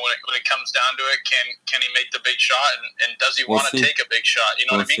mindset? Yeah. You know, when it comes down to it, can he make the big shot, and does he want to take a big shot? You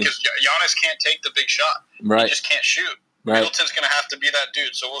know what I mean? Because Giannis can't take the big shot. Right. He just can't shoot. Right. Middleton's going to have to be that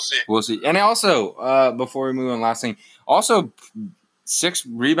dude, so we'll see. We'll see. And also, before we move on, last thing, also 6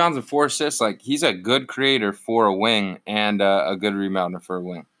 rebounds and 4 assists. Like, he's a good creator for a wing and a good rebounder for a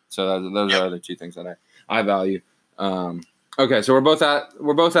wing. So those are the 2 things that I value. Okay, so we're both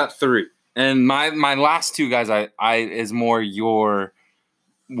at 3, and my last 2 guys I is more your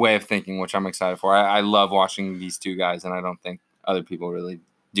way of thinking, which I'm excited for. I love watching these 2 guys, and I don't think other people really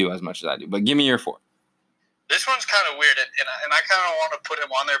do as much as I do. But give me your 4. This one's kind of weird, and I kind of want to put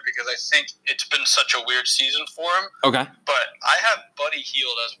him on there because I think it's been such a weird season for him. Okay. But I have Buddy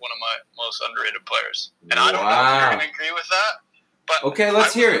Hield as one of my most underrated players, and I don't know if you're going to agree with that. But okay,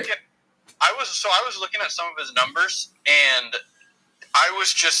 let's hear it. I was looking at some of his numbers, and I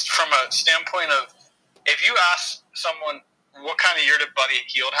was just from a standpoint of, if you ask someone what kind of year did Buddy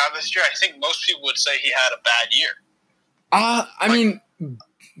Hield have this year, I think most people would say he had a bad year. I mean,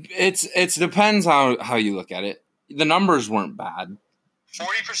 it depends how you look at it. The numbers weren't bad.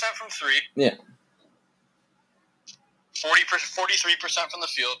 40% from 3. Yeah. 43% from the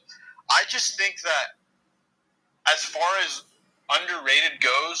field. I just think that as far as underrated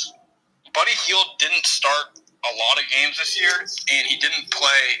goes, Buddy Hield didn't start a lot of games this year, and he didn't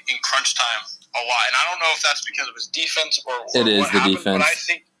play in crunch time a lot. And I don't know if that's because of his defense or it is what the happened, defense. But I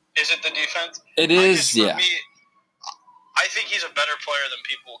think, is it the defense? It is, for me, I think he's a better player than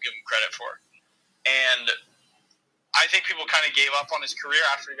people will give him credit for. And I think people kind of gave up on his career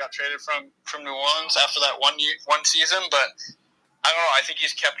after he got traded from New Orleans after that one season. But I don't know. I think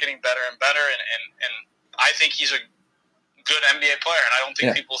he's kept getting better and better, and I think he's a good NBA player, and I don't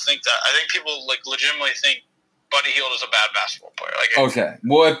think people think that. I think people like legitimately think Buddy Hield is a bad basketball player. Like, okay,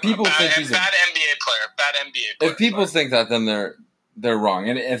 well, if people think he's a bad NBA player, if people think that, then they're wrong.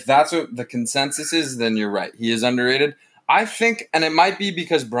 And if that's what the consensus is, then you're right. He is underrated. I think, and it might be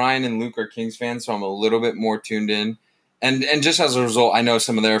because Brian and Luke are Kings fans, so I'm a little bit more tuned in. And just as a result, I know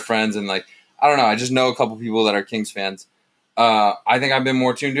some of their friends, and like, I don't know, I just know a couple people that are Kings fans. I think I've been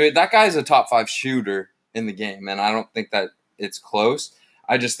more tuned to it. That guy's a top 5 shooter in the game, and I don't think that it's close.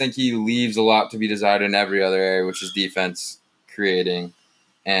 I just think he leaves a lot to be desired in every other area, which is defense, creating.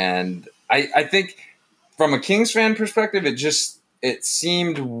 And I think from a Kings fan perspective, it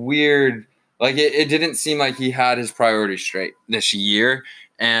seemed weird. Like, it didn't seem like he had his priorities straight this year.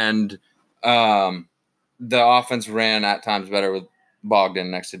 And the offense ran at times better with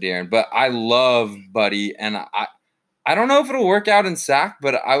Bogdan next to De'Aaron. But I love Buddy, and I don't know if it'll work out in SAC,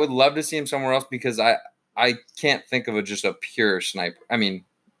 but I would love to see him somewhere else because I can't think of just a pure sniper. I mean,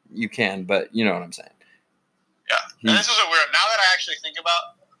 you can, but you know what I'm saying. Yeah, and this is a weird. Now that I actually think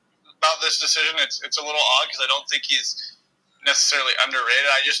about this decision, it's a little odd because I don't think he's necessarily underrated.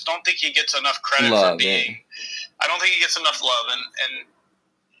 I just don't think he gets enough credit for being. I don't think he gets enough love, and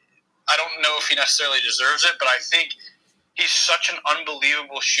I don't know if he necessarily deserves it, but I think he's such an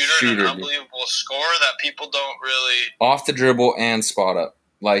unbelievable shooter and an unbelievable scorer that people don't really off the dribble and spot up.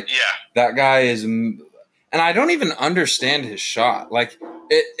 Like, that guy is. And I don't even understand his shot. Like,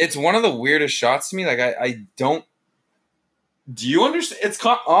 it's one of the weirdest shots to me. Like, I don't. Do you understand? It's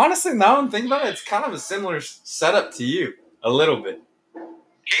honestly, now I'm thinking about it, it's kind of a similar setup to you, a little bit.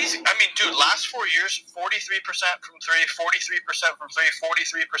 Dude, last 4 years, 43% from 3, 43% from 3,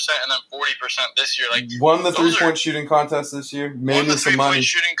 43%, and then 40% this year. Like, won the 3-point shooting contest this year. Made me some money. 3-point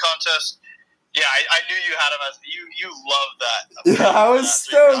shooting contest. Yeah, I knew you had him as you loved that. Yeah, I was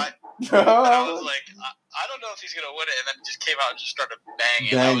stoked. I was like, I don't know if he's gonna win it, and then just came out and just started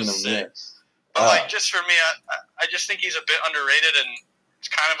banging. That Banging was him, sick. But like, just for me, I just think he's a bit underrated, and it's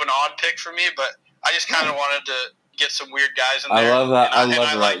kind of an odd pick for me. But I just kind of wanted to get some weird guys in there. I love that. And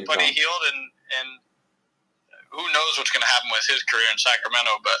I I like Buddy Hield, and who knows what's gonna happen with his career in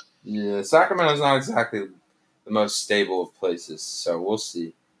Sacramento? But yeah, Sacramento's not exactly the most stable of places, so we'll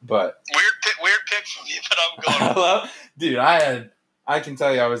see. But weird pick from you, but I'm going. Dude, I can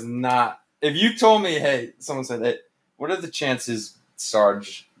tell you, I was not. If you told me, hey, someone said, hey, what are the chances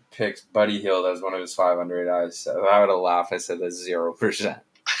Sarge picks Buddy Hield as one of his 500 eyes? I would have laughed. I said that's 0%. 0%. I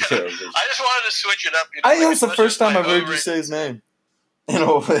just wanted to switch it up. I think that's the first time I've heard you say his name.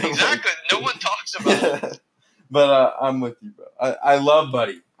 Exactly. No one talks about it. But I'm with you, bro. I love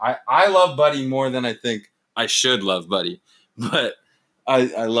Buddy. I love Buddy more than I think I should love Buddy. But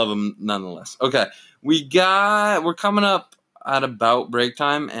I love him nonetheless. Okay. We're coming up at about break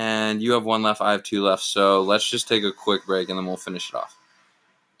time, and you have 1 left. I have 2 left. So let's just take a quick break, and then we'll finish it off.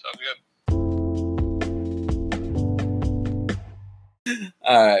 Sounds good.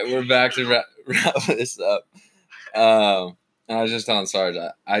 All right. We're back to wrap this up. And I was just telling Sarge,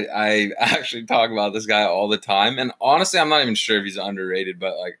 I actually talk about this guy all the time. And honestly, I'm not even sure if he's underrated,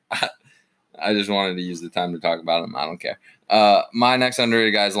 but like I just wanted to use the time to talk about him. I don't care. My next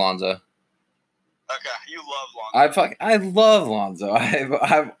underrated guy is Lonzo. Okay, you love Lonzo. I love Lonzo.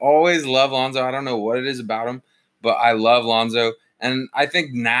 I've always loved Lonzo. I don't know what it is about him, but I love Lonzo. And I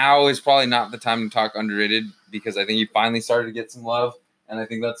think now is probably not the time to talk underrated because I think he finally started to get some love. And I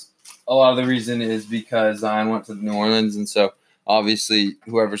think that's a lot of the reason is because Zion went to New Orleans. And so obviously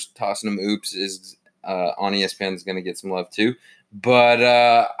whoever's tossing him oops is on ESPN is going to get some love too. But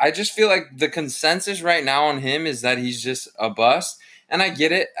I just feel like the consensus right now on him is that he's just a bust. And I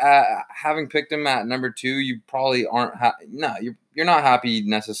get it. Having picked him at number 2, you probably aren't you're not happy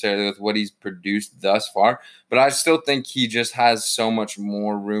necessarily with what he's produced thus far. But I still think he just has so much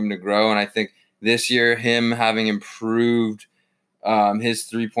more room to grow. And I think this year, him having improved his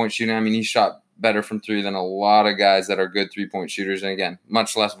 3-point shooting, I mean, he shot better from 3 than a lot of guys that are good 3-point shooters. And again,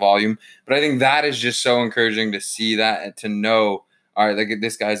 much less volume. But I think that is just so encouraging to see that and to know, all right, like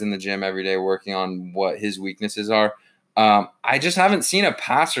this guy's in the gym every day working on what his weaknesses are. I just haven't seen a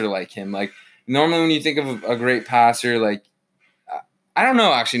passer like him. Like normally when you think of a great passer, like I don't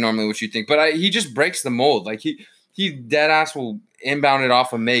know actually normally what you think, but he just breaks the mold. Like he dead ass will inbound it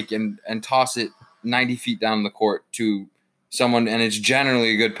off a make and toss it 90 feet down the court to someone, and it's generally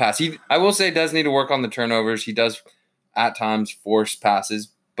a good pass. I will say does need to work on the turnovers. He does at times force passes,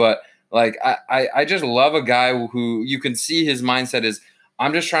 but like I just love a guy who you can see his mindset is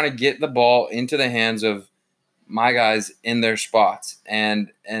I'm just trying to get the ball into the hands of my guys in their spots.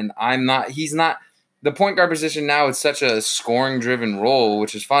 And he's not the point guard position now. It's such a scoring driven role,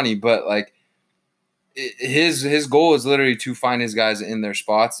 which is funny, but like his goal is literally to find his guys in their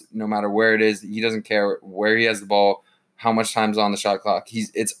spots, no matter where it is. He doesn't care where he has the ball, how much time's on the shot clock.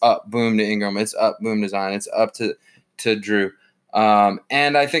 It's up, boom to Ingram. It's up, boom to Zion. It's up to Drew.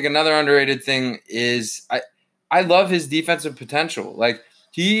 And I think another underrated thing is I love his defensive potential. Like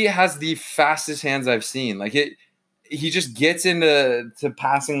he has the fastest hands I've seen. Like he just gets into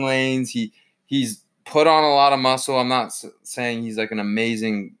passing lanes. He's put on a lot of muscle. I'm not saying he's like an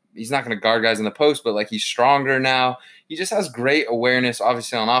amazing. He's not going to guard guys in the post, but like he's stronger now. He just has great awareness,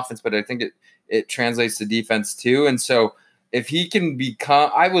 obviously on offense, but I think it translates to defense too. And so if he can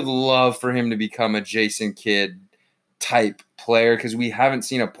become, I would love for him to become a Jason Kidd type player because we haven't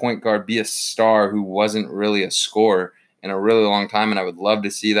seen a point guard be a star who wasn't really a scorer in a really long time, and I would love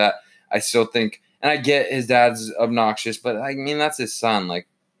to see that. I still think, and I get his dad's obnoxious, but I mean that's his son. Like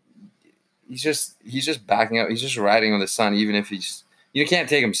he's just backing up. He's just riding with his son, even if you can't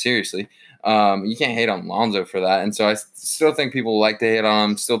take him seriously. You can't hate on Lonzo for that, and so I still think people like to hate on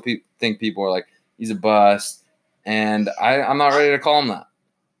him. Still think people are like he's a bust, and I'm not ready to call him that.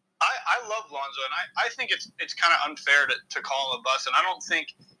 I love Lonzo, and I think it's kind of unfair to call him a bust, and I don't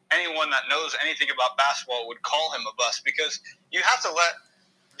think anyone that knows anything about basketball would call him a bust because you have to let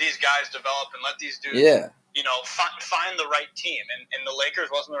these guys develop and let these dudes, find the right team. And the Lakers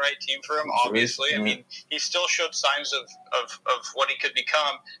wasn't the right team for him, obviously. I mean, he still showed signs of what he could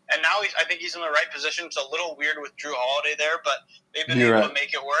become, and now I think he's in the right position. It's a little weird with Drew Holiday there, but they've been able to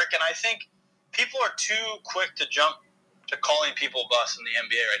make it work. And I think people are too quick to jump to calling people busts in the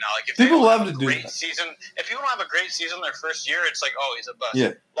NBA right now. Like if people love to do that. If people don't have a great season their first year, it's like, oh, he's a bust.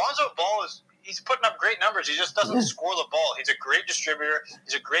 Yeah. Lonzo Ball he's putting up great numbers. He just doesn't score the ball. He's a great distributor.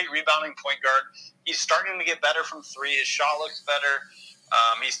 He's a great rebounding point guard. He's starting to get better from 3. His shot looks better.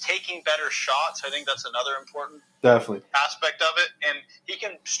 He's taking better shots. I think that's another important Definitely aspect of it. And he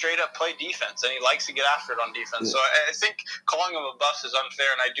can straight up play defense, and he likes to get after it on defense. Yeah. So I think calling him a bust is unfair,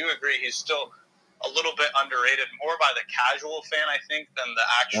 and I do agree he's still a little bit underrated, more by the casual fan, I think, than the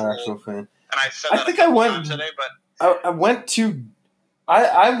actual fan. And I've said that a couple times today, but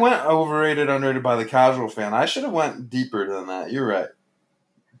I went overrated, underrated by the casual fan. I should have went deeper than that. You're right.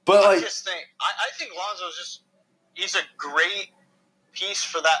 But I think Lonzo's he's a great piece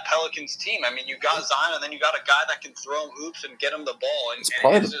for that Pelicans team. I mean, you got Zion, and then you got a guy that can throw him hoops and get him the ball. And, it's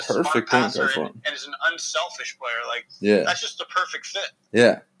probably the perfect passer and is an unselfish player. That's just the perfect fit.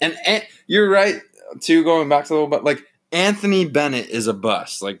 Yeah. And you're right, too, going back to a little bit. Like, Anthony Bennett is a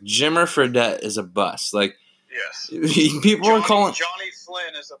bust. Like, Jimmer Fredette is a bust. Like, yes. People are calling... Johnny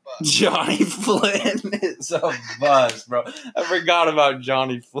Flynn is a bust. Johnny Flynn is a bust, bro. I forgot about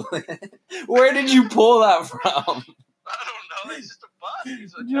Johnny Flynn. Where did you pull that from? I don't know. He's just a bust.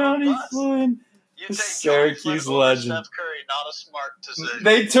 He's a Johnny bust. Flynn. You take Syracuse legend. Steph Curry, not a smart decision.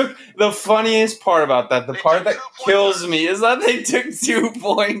 They took the funniest part about that. The part that kills me is that they took 2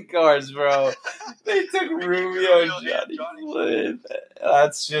 point guards, bro. They took Rubio and Johnny Flynn.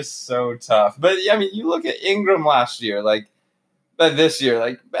 That's just so tough. But I mean, you look at Ingram last year, like this year,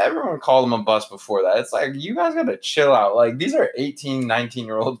 like everyone called him a bust before that. It's like, you guys gotta chill out. Like, these are 18,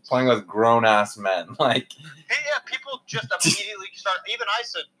 19-year-olds playing with grown ass men. Like, yeah, people just immediately start. Even I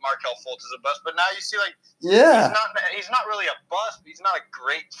said Markelle Fultz is a bust, but now you see, like, he's not really a bust. He's not a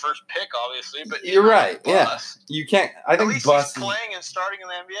great first pick, obviously, but you're right. Yeah, you can't. I think at least bust. He's playing and starting in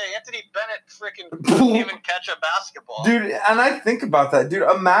the NBA. Anthony Bennett freaking couldn't even catch a basketball, dude. And I think about that, dude.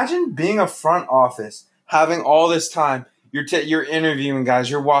 Imagine being a front office, having all this time. You're interviewing guys.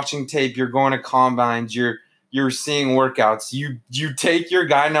 You're watching tape. You're going to combines. You're seeing workouts. You take your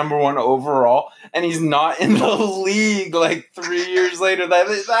guy number 1 overall, and he's not in the league like 3 years later. That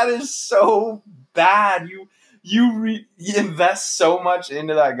is so bad. You invest so much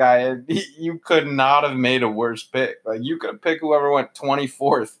into that guy, and you could not have made a worse pick. Like, you could pick whoever went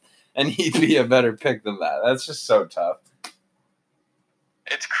 24th, and he'd be a better pick than that. That's just so tough.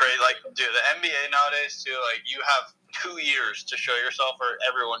 It's crazy. Like, dude, the NBA nowadays too. Like, you have 2 years to show yourself, or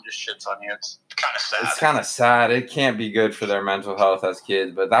everyone just shits on you. It's kind of sad. It's kind of sad. It can't be good for their mental health as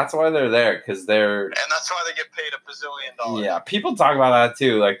kids, but that's why they're there, because and that's why they get paid $1 bazillion. Yeah, people talk about that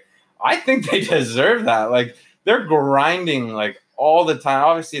too. Like, I think they deserve that. Like, they're grinding like all the time.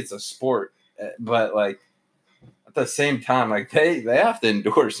 Obviously, it's a sport, but like at the same time, like they have to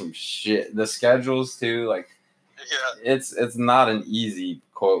endure some shit. The schedules too. Like, yeah, it's not an easy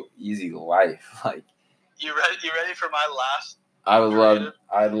life. Like. You ready for my last?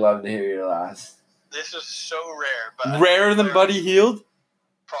 I'd love to hear your last. This is so rare, but rarer than Buddy Hield?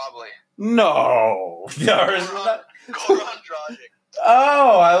 Probably. No. Goran Dragic.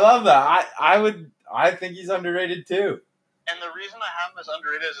 Oh, I love that. I think he's underrated too. And the reason I have him as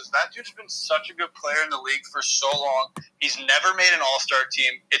underrated is that dude's been such a good player in the league for so long. He's never made an all-star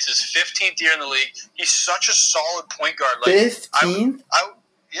team. It's his 15th year in the league. He's such a solid point guard. Like, 15th?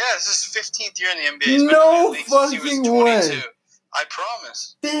 Yeah, this is his 15th year in the NBA. He's no been fucking way. I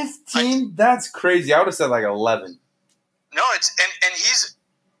promise. 15? That's crazy. I would have said like 11. No, and he's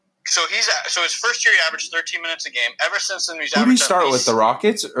his first year he averaged 13 minutes a game. Ever since then he's averaged. Who did he start with, the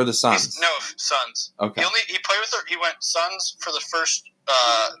Rockets or the Suns? No, Suns. Okay. He went Suns for the first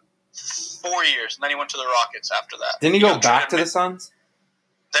 4 years, and then he went to the Rockets after that. Didn't he go back to the Suns?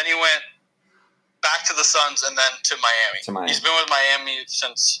 Then he went back to the Suns and then to Miami. He's been with Miami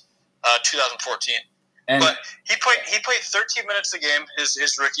since 2014. But he played 13 minutes a game his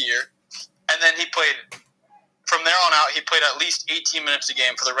rookie year, and then from there on out he played at least 18 minutes a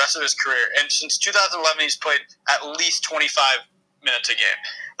game for the rest of his career. And since 2011 he's played at least 25 minutes a game.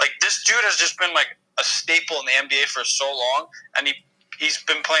 Like, this dude has just been like a staple in the NBA for so long, and he's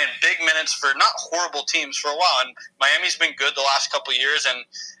been playing big minutes for not horrible teams for a while. And Miami's been good the last couple of years, and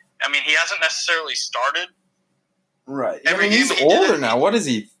I mean, he hasn't necessarily started. Right. He's older now. What is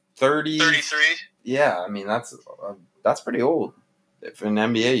he? 30? 33? Yeah, I mean, that's pretty old in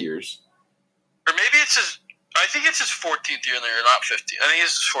NBA years. Or maybe I think it's his 14th year in there, not 15th. I think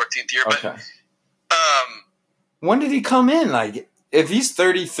it's his 14th year. Okay. But when did he come in? Like, if he's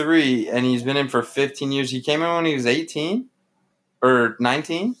 33 and he's been in for 15 years, he came in when he was 18 or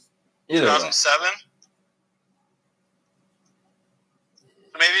 19? 2007?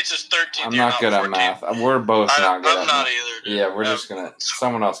 Maybe it's just 13. I'm not good 14. at math. We're both not good at math. I'm not either. Dude. Yeah, we're just going to...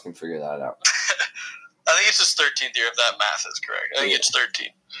 Someone else can figure that out. I think it's his 13th year, if that math is correct. I think it's 13.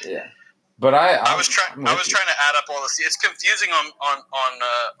 Yeah. But I was trying to add up all this. It's confusing on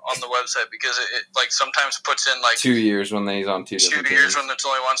the website because it like sometimes puts in like 2 years when he's on 2 different teams. 2 years when there's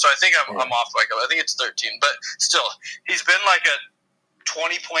only one. So I think I'm off by I think it's 13. But still, he's been like a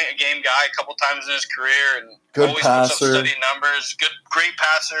 20-point a game guy a couple times in his career, and good always passer. puts up steady numbers. Great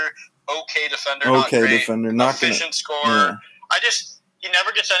passer. Okay defender. Not efficient scorer. Yeah. He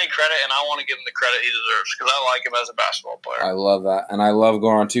never gets any credit, and I want to give him the credit he deserves because I like him as a basketball player. I love that, and I love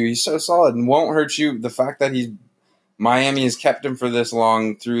Goran too. He's so solid and won't hurt you. The fact that Miami has kept him for this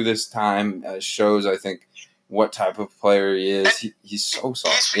long through this time shows, I think, what type of player he is. He's so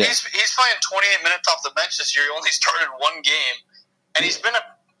solid. He's playing 28 minutes off the bench this year. He only started one game, and he's been a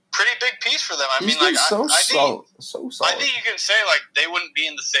pretty big piece for them. I think solid. I think you can say like they wouldn't be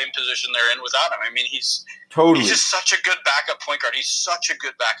in the same position they're in without him. I mean, he's just such a good backup point guard. He's such a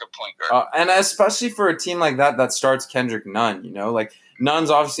good backup point guard, and especially for a team like that starts Kendrick Nunn. Like Nunn's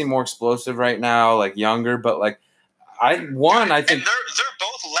obviously more explosive right now, like younger, but like I think and they're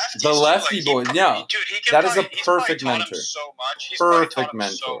both lefties. The lefty boys, yeah, that is a perfect mentor. So much, perfect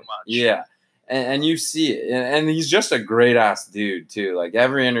mentor. So much. Yeah. And you see it, and he's just a great ass dude too. Like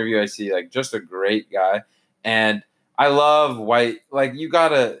every interview I see, like just a great guy. And I love White. Like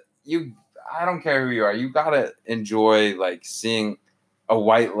I don't care who you are, you gotta enjoy like seeing a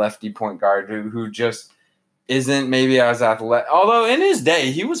white lefty point guard who just isn't maybe as athletic. Although in his day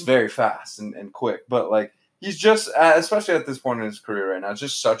he was very fast and quick, but like he's just, especially at this point in his career right now,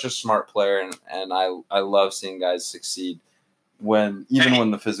 just such a smart player, and I love seeing guys succeed. When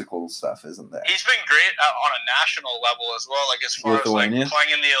the physical stuff isn't there. He's been great on a national level as well, like as far Lithuania? as like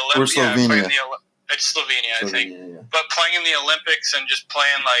playing in the Olympics. Or Slovenia? It's Slovenia, I think. Yeah. But playing in the Olympics and just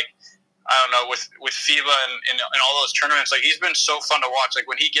playing like, I don't know, with FIBA and all those tournaments, like he's been so fun to watch. Like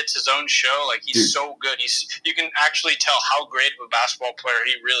when he gets his own show, like he's so good. You can actually tell how great of a basketball player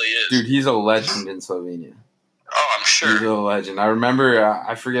he really is. Dude, he's a legend in Slovenia. Oh, I'm sure. He's a legend. I remember,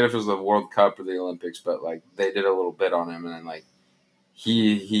 I forget if it was the World Cup or the Olympics, but like they did a little bit on him, and then like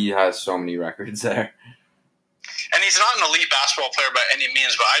he has so many records there. And he's not an elite basketball player by any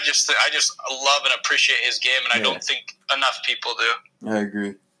means, but I just love and appreciate his game, and I don't think enough people do.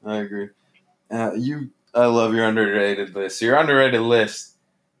 I agree. I love your underrated list. Your underrated list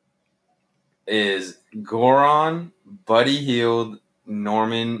is Goran, Buddy Hield,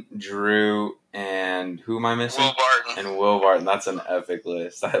 Norman, Drew, and who am I missing? Will Barton. And Will Barton. That's an epic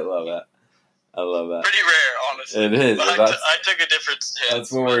list. I love that. Pretty rare, honestly. It is. But I took a different stance.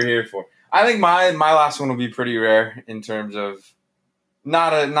 That's what we're here for. I think my last one will be pretty rare in terms of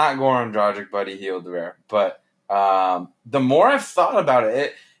not Goran Dragic, Buddy Hield rare, but the more I've thought about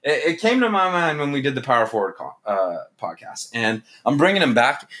it, it came to my mind when we did the Power Forward podcast, and I'm bringing him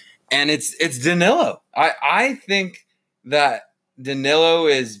back, and it's Danilo. I think that Danilo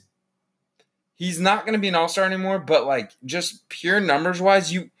he's not going to be an all-star anymore, but like just pure numbers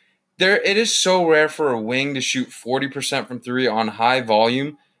wise, it is so rare for a wing to shoot 40% from three on high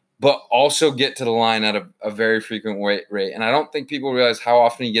volume, but also get to the line at a very frequent rate. And I don't think people realize how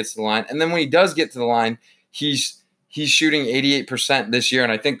often he gets to the line. And then when he does get to the line, he's shooting 88% this year,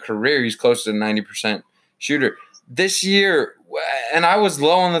 and I think career he's close to a 90% shooter. This year, and I was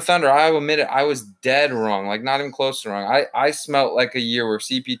low on the Thunder. I will admit it, I was dead wrong, like not even close to wrong. I smelt like a year where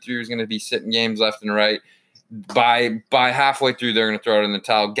CP3 was going to be sitting games left and right. By halfway through, they're going to throw it in the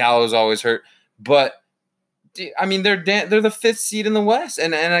towel. Gallo's always hurt, but I mean they're the fifth seed in the West,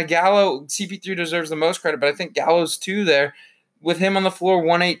 and a Gallo CP3 deserves the most credit, but I think Gallo's too there with him on the floor.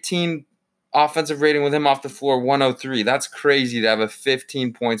 118 offensive rating with him off the floor. 103. That's crazy to have a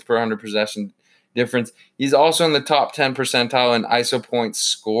 15 points per 100 possession difference. He's also in the top 10 percentile in ISO points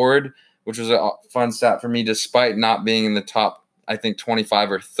scored, which was a fun stat for me, despite not being in the top, I think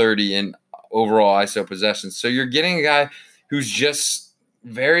 25 or 30 in overall ISO possessions. So you're getting a guy who's just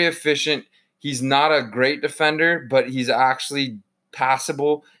very efficient. He's not a great defender, but he's actually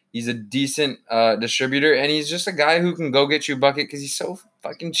passable. He's a decent distributor, and he's just a guy who can go get you a bucket because he's so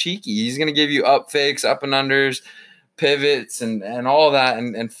fucking cheeky. He's going to give you up fakes, up and unders, pivots, and all that,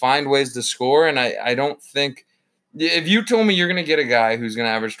 and find ways to score. And I don't think – if you told me you're going to get a guy who's going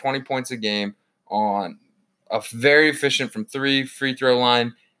to average 20 points a game on a very efficient from three free throw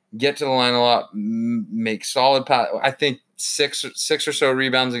line, get to the line a lot, make solid pass. I think six or so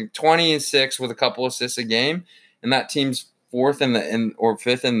rebounds, 20 and 6 with a couple assists a game, and that team's fourth or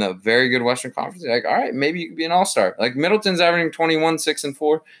fifth in the very good Western Conference. Like, all right, maybe you could be an all-star. Like Middleton's averaging 21, 6, and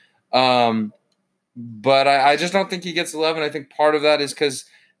 4. But I just don't think he gets 11. I think part of that is because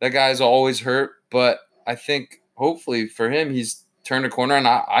that guy's always hurt. But I think hopefully for him, he's turned a corner. And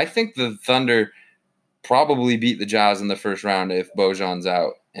I think the Thunder probably beat the Jazz in the first round if Bojan's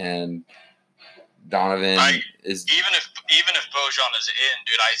out. And Donovan is even if Bojan is in,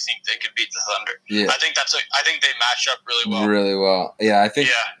 dude, I think they could beat the Thunder. Yeah. I think they match up really well. Really well. Yeah, I think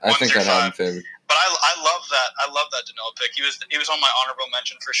I'd have him favored. But I love that. I love that Danilo pick. He was on my honorable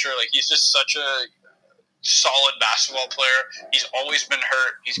mention for sure. Like, he's just such a solid basketball player. He's always been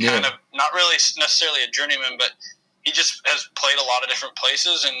hurt. He's kind of not really necessarily a journeyman, but he just has played a lot of different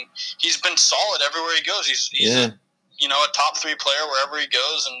places, and he's been solid everywhere he goes. He's a top 3 player wherever he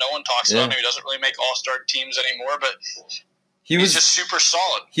goes, and no one talks about him. He doesn't really make all-star teams anymore, but he's just super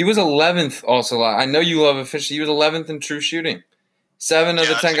solid. He was 11th also. I know you love efficiency. He was 11th in true shooting. 7 of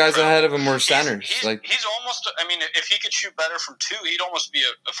the 10 guys ahead of him were centers. He's almost – I mean, if he could shoot better from 2, he'd almost be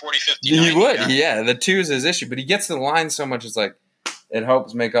a 40, 50, He would, guy. Yeah. The 2 is his issue, but he gets to the line so much, it's like it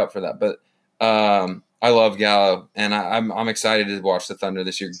helps make up for that. But I love Gallo, and I'm excited to watch the Thunder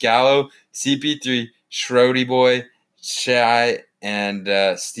this year. Gallo, CP3, Schrody Boy, Shai, and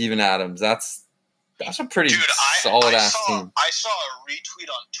Steven Adams. That's a pretty solid-ass team. I saw a retweet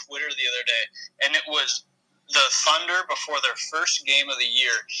on Twitter the other day, and it was the Thunder before their first game of the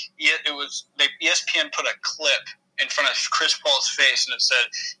year. ESPN put a clip in front of Chris Paul's face, and it said,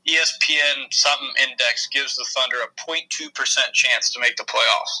 ESPN something index gives the Thunder a 0.2% chance to make the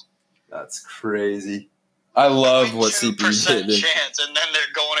playoffs. That's crazy. I love what CP did. Chance, and then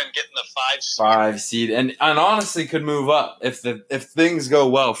they're going and getting the 5 seed. 5 seed, and honestly could move up if things go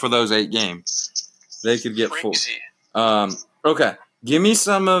well for those 8 games. They could get full. Okay, give me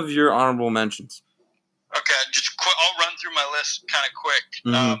some of your honorable mentions. Okay, just quick. I'll run through my list kind of quick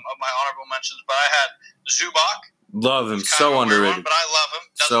of my honorable mentions. But I had Zubac. Love him, so underrated. One, but I love him.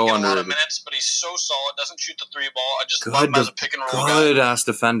 Doesn't get a lot of minutes, but he's so solid. Doesn't shoot the 3 ball. I just love him as a pick and roll guy. Good ass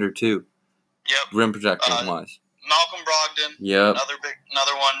defender too. Yep. Rim protection wise. Malcolm Brogdon. Yep.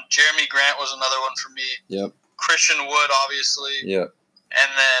 Another one. Jeremy Grant was another one for me. Yep. Christian Wood, obviously. Yep. And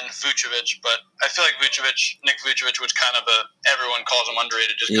then Vucevic, but I feel like Nick Vucevic was kind of everyone calls him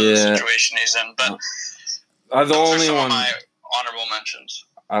underrated just because of the situation he's in. But the only one. Of my honorable mentions.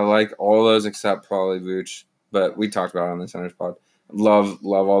 I like all those except probably Vooch, but we talked about it on the Centers Pod. Love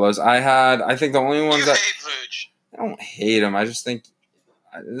all those. I think the only ones hate Vooch. I don't hate him. I just think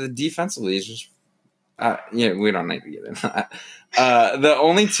the defensively is just. We don't need to get into that. The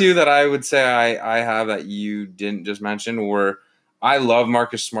only 2 that I would say I have that you didn't just mention were. I love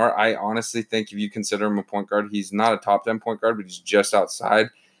Marcus Smart. I honestly think if you consider him a point guard, he's not a top 10 point guard, but he's just outside.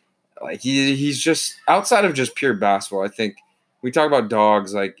 Like he's just outside of just pure basketball. I think we talk about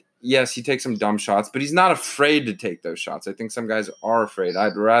dogs. Like, yes, he takes some dumb shots, but he's not afraid to take those shots. I think some guys are afraid.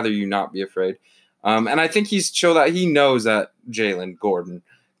 I'd rather you not be afraid. And I think he's chilled out. He knows that Jalen, Gordon,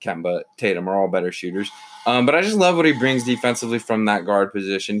 Kemba, Tatum are all better shooters. But I just love what he brings defensively from that guard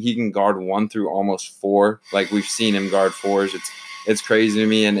position. He can guard 1 through almost 4. Like we've seen him guard 4s. It's crazy to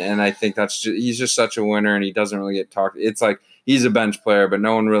me, and I think he's just such a winner, and he doesn't really get talked. It's like he's a bench player, but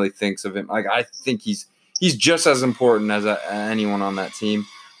no one really thinks of him. Like I think he's just as important as anyone on that team.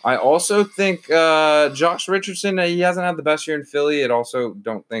 I also think Josh Richardson, he hasn't had the best year in Philly. I also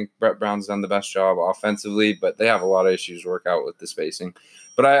don't think Brett Brown's done the best job offensively, but they have a lot of issues to work out with the spacing.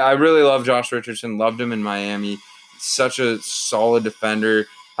 But I really love Josh Richardson. Loved him in Miami. Such a solid defender.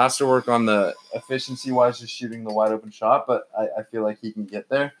 Has to work on the efficiency-wise, just shooting the wide-open shot, but I feel like he can get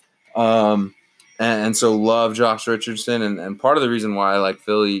there. And so love Josh Richardson, and part of the reason why I like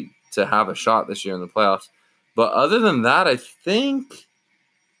Philly to have a shot this year in the playoffs. But other than that, I think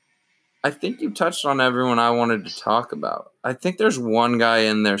you touched on everyone I wanted to talk about. I think there's one guy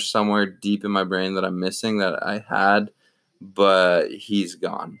in there somewhere deep in my brain that I'm missing that I had, but he's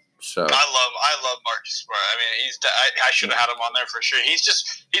gone. So I love Marcus Smart. I mean, I should have had him on there for sure. He's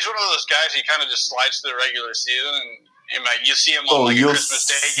one of those guys. He kind of just slides through the regular season, and like you see him on a Christmas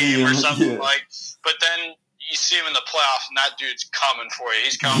Day game or something But then you see him in the playoffs, and that dude's coming for you.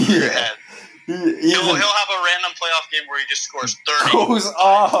 He's coming for your head. He'll have a random playoff game where he just scores 30 goes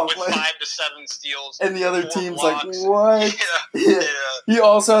off with 5 to 7 steals, and the other team's blocks. Like, what? Yeah. He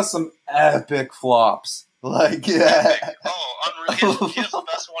also has some epic flops. Like, yeah. Oh, unreal. He has the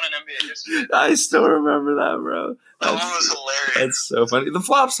best one in NBA history. I still remember that, bro. That one was hilarious. That's so funny. The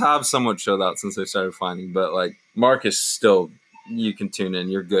flops have somewhat showed out since they started finding, but, like, Marcus still, you can tune in.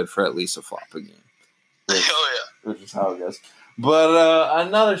 You're good for at least a flop a game. Which is how it goes. But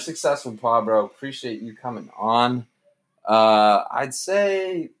another successful pod, bro. Appreciate you coming on. I'd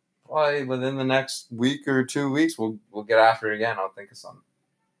say probably within the next week or 2 weeks, we'll get after it again. I'll think of something.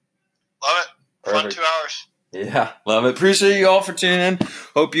 Love it. Fun 2 hours. Yeah, love it. Appreciate you all for tuning in.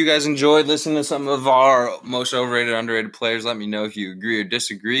 Hope you guys enjoyed listening to some of our most overrated, underrated players. Let me know if you agree or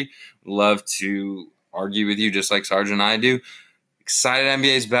disagree. Love to argue with you just like Sarge and I do. excited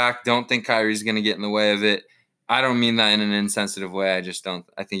NBA's back. Don't think Kyrie's going to get in the way of it. I don't mean that in an insensitive way. I just don't.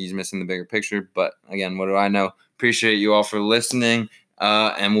 I think he's missing the bigger picture. But again, what do I know? Appreciate you all for listening.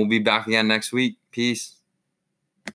 And we'll be back again next week. Peace.